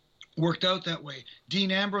worked out that way.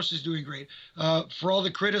 Dean Ambrose is doing great. For all the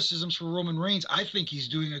criticisms for Roman Reigns, I think he's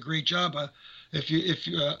doing a great job. If you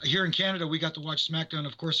here in Canada, we got to watch SmackDown,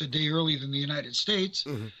 of course, a day earlier than the United States.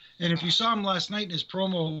 Mm-hmm. And if you saw him last night in his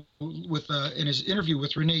promo in his interview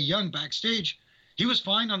with Renee Young backstage, he was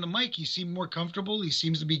fine on the mic. He seemed more comfortable. He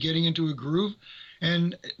seems to be getting into a groove,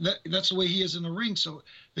 and that's the way he is in the ring. So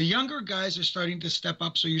the younger guys are starting to step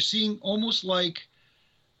up. So you're seeing almost like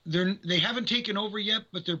they haven't taken over yet,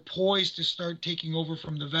 but they're poised to start taking over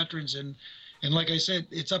from the veterans. And like I said,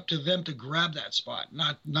 it's up to them to grab that spot,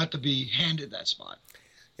 not to be handed that spot.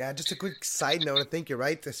 Yeah, just a quick side note. I think you're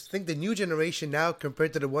right. I think the new generation now,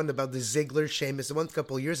 compared to the one about the Ziggler, Sheamus, the one a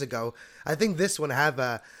couple of years ago, I think this one have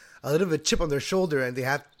a little bit of a chip on their shoulder, and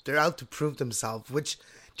they're out to prove themselves. Which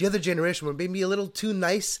the other generation were maybe a little too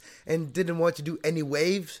nice and didn't want to do any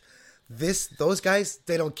waves. Those guys,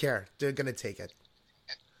 they don't care. They're gonna take it.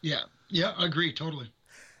 Yeah, I agree totally.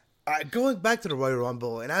 Going back to the Royal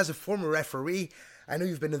Rumble, and as a former referee, I know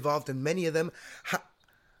you've been involved in many of them.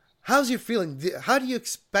 How's your feeling? How do you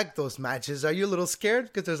expect those matches? Are you a little scared?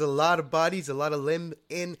 Because there's a lot of bodies, a lot of limb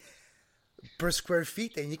in per square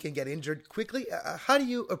feet, and you can get injured quickly. How do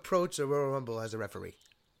you approach the Royal Rumble as a referee?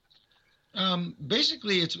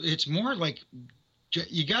 Basically, it's more like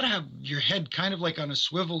you got to have your head kind of like on a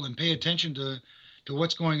swivel and pay attention to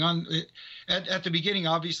what's going on. At the beginning,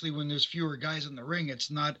 obviously, when there's fewer guys in the ring,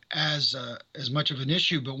 it's not as much of an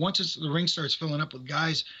issue. But once the ring starts filling up with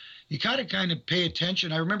guys, you gotta kind of pay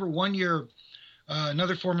attention. I remember one year,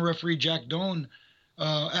 another former referee, Jack Doan,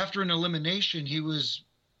 after an elimination, he was,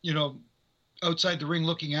 outside the ring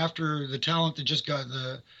looking after the talent that just got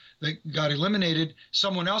eliminated.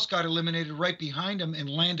 Someone else got eliminated right behind him and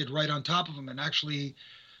landed right on top of him, and actually,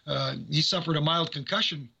 he suffered a mild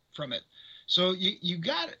concussion from it. So you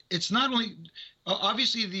got, it's not only,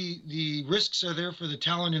 obviously the risks are there for the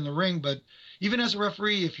talent in the ring, but even as a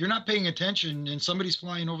referee, if you're not paying attention and somebody's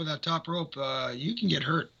flying over that top rope, you can get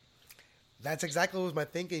hurt. That's exactly what was my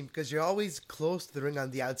thinking, because you're always close to the ring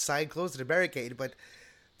on the outside, close to the barricade, but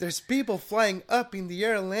there's people flying up in the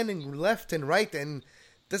air, landing left and right, and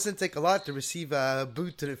it doesn't take a lot to receive a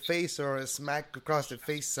boot to the face or a smack across the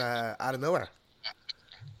face out of nowhere.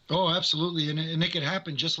 Oh, absolutely, and it could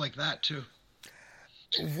happen just like that, too.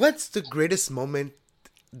 What's the greatest moment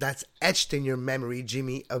that's etched in your memory,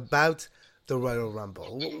 Jimmy, about the Royal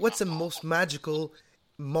Rumble? What's the most magical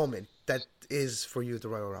moment that is for you at the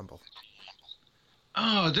Royal Rumble?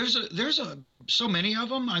 Oh, there's so many of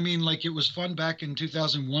them. I mean, like, it was fun back in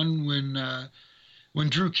 2001 when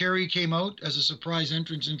Drew Carey came out as a surprise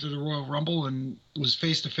entrance into the Royal Rumble and was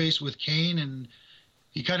face to face with Kane, and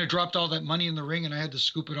he kind of dropped all that money in the ring, and I had to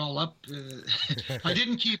scoop it all up. I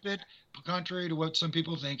didn't keep it, contrary to what some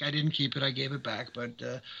people think. I didn't keep it. I gave it back. But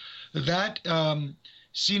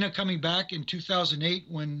Cena coming back in 2008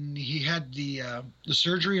 when he had the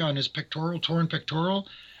surgery on his torn pectoral.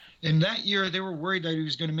 And that year, they were worried that he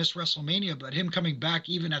was going to miss WrestleMania, but him coming back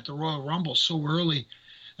even at the Royal Rumble so early,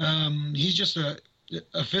 he's just a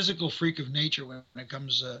physical freak of nature when it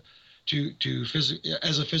comes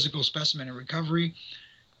as a physical specimen in recovery.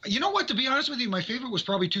 You know what? To be honest with you, my favorite was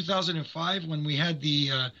probably 2005 when we had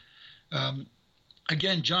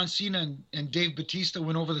again, John Cena and Dave Bautista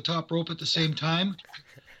went over the top rope at the same time.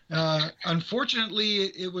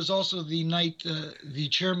 Unfortunately, it was also the night the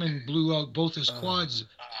chairman blew out both his quads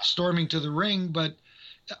storming to the ring. But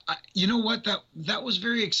you know what? That was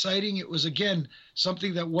very exciting. It was, again,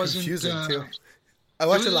 something that wasn't... confusing, too. I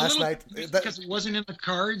watched it last night. Because it wasn't in the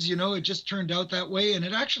cards, it just turned out that way. And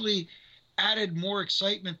it actually added more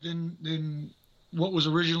excitement than what was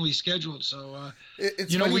originally scheduled. So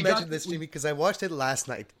it's funny you mentioned this, Jimmy, because I watched it last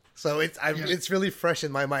night. So it's really fresh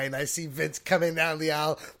in my mind. I see Vince coming down the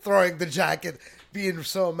aisle, throwing the jacket, being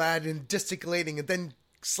so mad and gesticulating, and then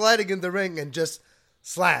sliding in the ring and just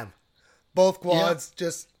slam. Both quads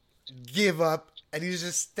just give up, and he's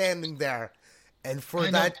just standing there. And for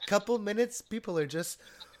that couple minutes, people are just,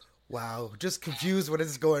 wow, just confused what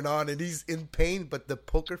is going on, and he's in pain, but the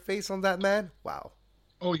poker face on that man, wow.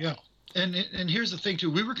 Oh, yeah. And here's the thing,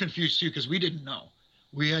 too. We were confused, too, because we didn't know.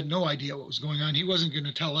 We had no idea what was going on. He wasn't going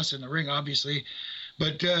to tell us in the ring, obviously.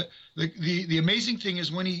 But the amazing thing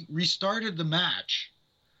is when he restarted the match,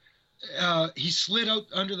 he slid out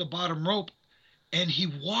under the bottom rope, and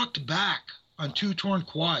he walked back on two torn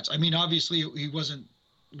quads. I mean, obviously, he wasn't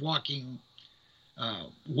walking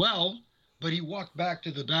well, but he walked back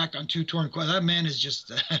to the back on two torn quads. That man is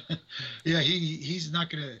just, he's not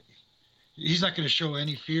going to show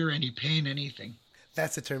any fear, any pain, anything.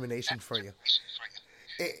 That's determination for you.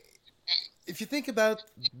 If you think about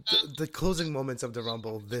the closing moments of the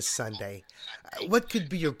Rumble this Sunday, what could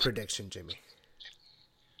be your prediction, Jimmy?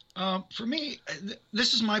 For me,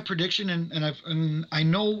 this is my prediction, and I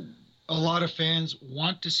know a lot of fans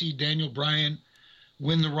want to see Daniel Bryan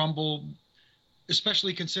win the Rumble,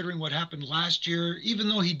 especially considering what happened last year. Even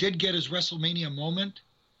though he did get his WrestleMania moment,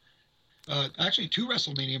 actually two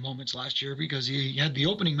WrestleMania moments last year, because he had the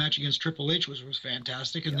opening match against Triple H, which was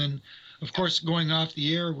fantastic, and then, of course, going off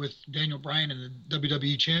the air with Daniel Bryan in the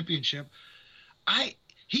WWE Championship.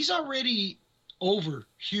 He's already over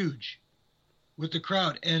huge with the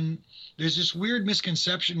crowd, and there's this weird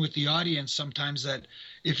misconception with the audience sometimes that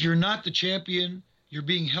if you're not the champion, you're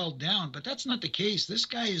being held down, but that's not the case. This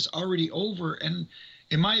guy is already over, and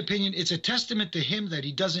in my opinion, it's a testament to him that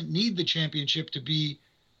he doesn't need the championship to be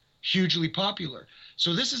hugely popular.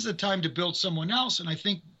 So this is the time to build someone else, and I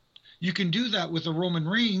think you can do that with a Roman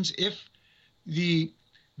Reigns if the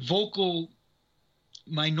vocal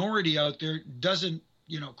minority out there doesn't,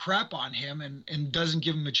 crap on him and doesn't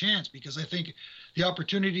give him a chance, because I think the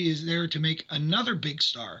opportunity is there to make another big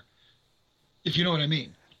star, if you know what I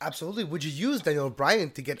mean. Absolutely. Would you use Daniel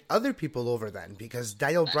Bryan to get other people over then? Because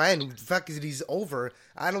Daniel Bryan, the fact that he's over,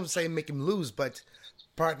 I don't say make him lose, but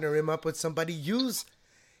partner him up with somebody, use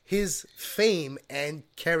his fame and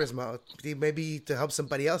charisma maybe to help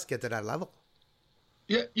somebody else get to that level.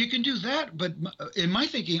 Yeah, you can do that, but in my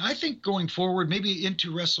thinking, I think going forward, maybe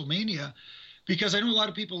into WrestleMania, because I know a lot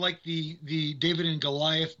of people like the David and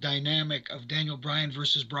Goliath dynamic of Daniel Bryan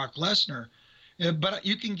versus Brock Lesnar, but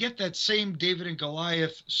you can get that same David and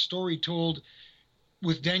Goliath story told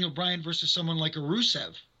with Daniel Bryan versus someone like a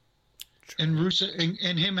Rusev. And Rusev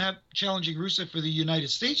and him challenging Rusev for the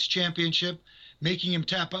United States Championship, making him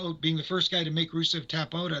tap out, being the first guy to make Rusev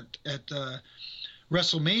tap out at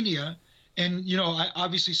WrestleMania. And,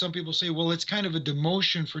 obviously some people say, well, it's kind of a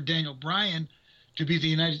demotion for Daniel Bryan to be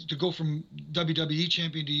to go from WWE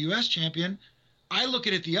champion to US champion. I look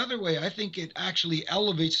at it the other way. I think it actually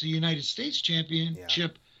elevates the United States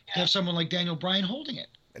championship to have someone like Daniel Bryan holding it.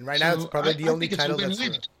 And right now, it's probably the only title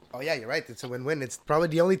that's. Oh yeah, you're right. It's a win-win. It's probably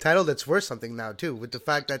the only title that's worth something now too, with the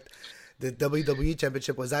fact that the WWE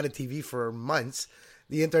Championship was out of TV for months.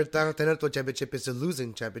 The Intercontinental Championship is a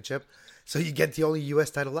losing championship, so you get the only U.S.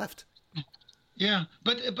 title left. Yeah,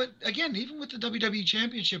 but again, even with the WWE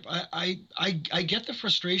Championship, I get the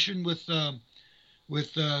frustration with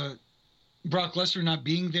Brock Lesnar not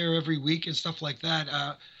being there every week and stuff like that.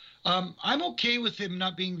 I'm okay with him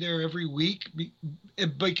not being there every week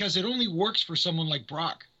because it only works for someone like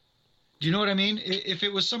Brock. Do you know what I mean? If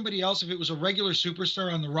it was somebody else, if it was a regular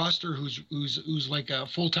superstar on the roster who's like a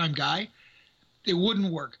full-time guy, it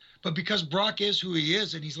wouldn't work. But because Brock is who he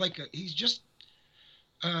is, and he's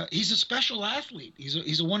a special athlete.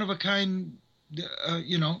 He's a one-of-a-kind,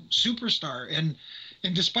 superstar.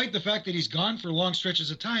 And despite the fact that he's gone for long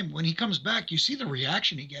stretches of time, when he comes back, you see the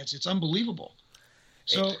reaction he gets. It's unbelievable.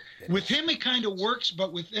 So with him, it kind of works,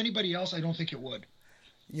 but with anybody else, I don't think it would.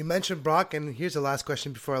 You mentioned Brock, and here's the last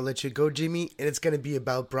question before I let you go, Jimmy, and it's going to be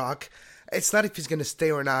about Brock. It's not if he's going to stay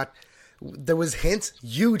or not. There was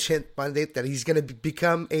huge hint Monday that he's going to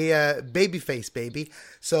become a babyface baby.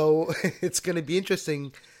 So it's going to be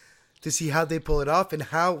interesting to see how they pull it off and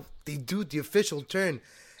how they do the official turn.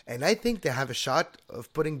 And I think they have a shot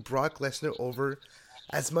of putting Brock Lesnar over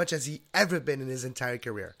as much as he ever been in his entire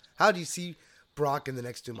career. How do you see Brock in the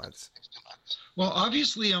next 2 months? Well,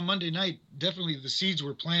 obviously on Monday night, definitely the seeds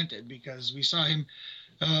were planted because we saw him,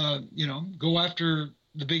 go after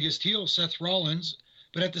the biggest heel, Seth Rollins.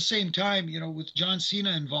 But at the same time, with John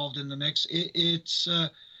Cena involved in the mix, it's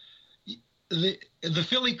the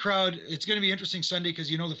Philly crowd. It's going to be interesting Sunday because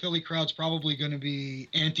the Philly crowd's probably going to be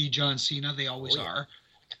anti-John Cena. They always are.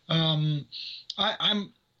 I'm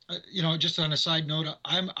just on a side note,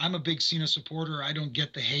 I'm a big Cena supporter. I don't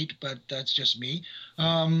get the hate, but that's just me.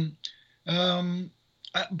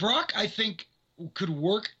 Brock, I think, could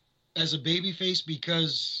work as a babyface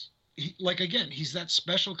because, he's that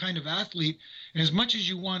special kind of athlete. And as much as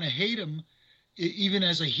you want to hate him, even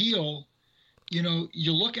as a heel,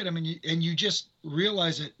 you look at him and you just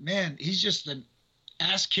realize that, man, he's just an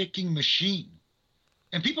ass-kicking machine.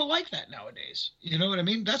 And people like that nowadays. You know what I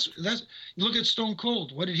mean? That's you look at Stone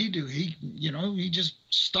Cold. What did he do? He just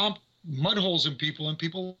stomped mud holes in people, and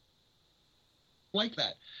people like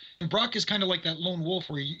that. And Brock is kind of like that lone wolf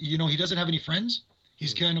where he doesn't have any friends.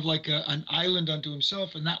 He's kind of like an island unto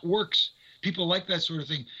himself, and that works. People like that sort of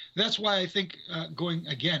thing. That's why I think, going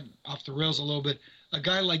again off the rails a little bit, a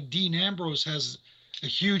guy like Dean Ambrose has a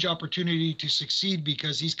huge opportunity to succeed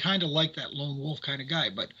because he's kind of like that lone wolf kind of guy.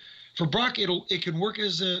 But for Brock, it can work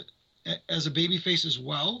as a babyface as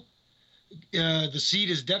well. The seed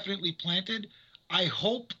is definitely planted. I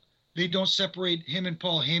hope they don't separate him and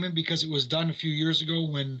Paul Heyman because it was done a few years ago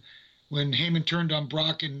when Heyman turned on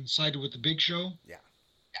Brock and sided with the Big Show. Yeah.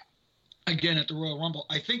 Again at the Royal Rumble.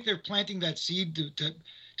 I think they're planting that seed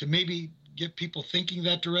to maybe get people thinking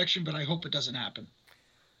that direction, but I hope it doesn't happen.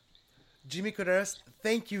 Jimmy Korderas,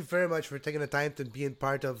 thank you very much for taking the time to be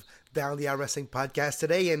part of Down the Aisle Wrestling Podcast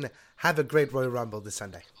today, and have a great Royal Rumble this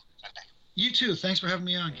Sunday. You too. Thanks for having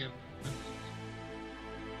me on, Kevin.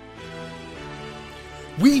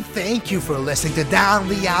 We thank you for listening to Down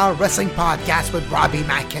the Aisle Wrestling Podcast with Robbie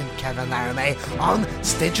Mack and Kevin Laramie on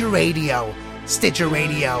Stitcher Radio. Stitcher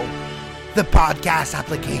Radio, the podcast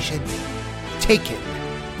application taken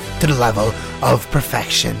to the level of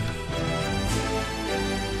perfection.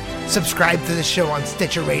 Subscribe to the show on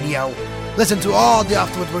Stitcher Radio. Listen to all the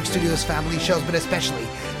Off the Woodwork Studios family shows, but especially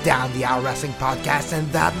Down the Aisle Wrestling Podcast. And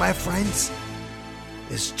that, my friends,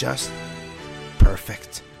 is just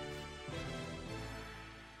perfect.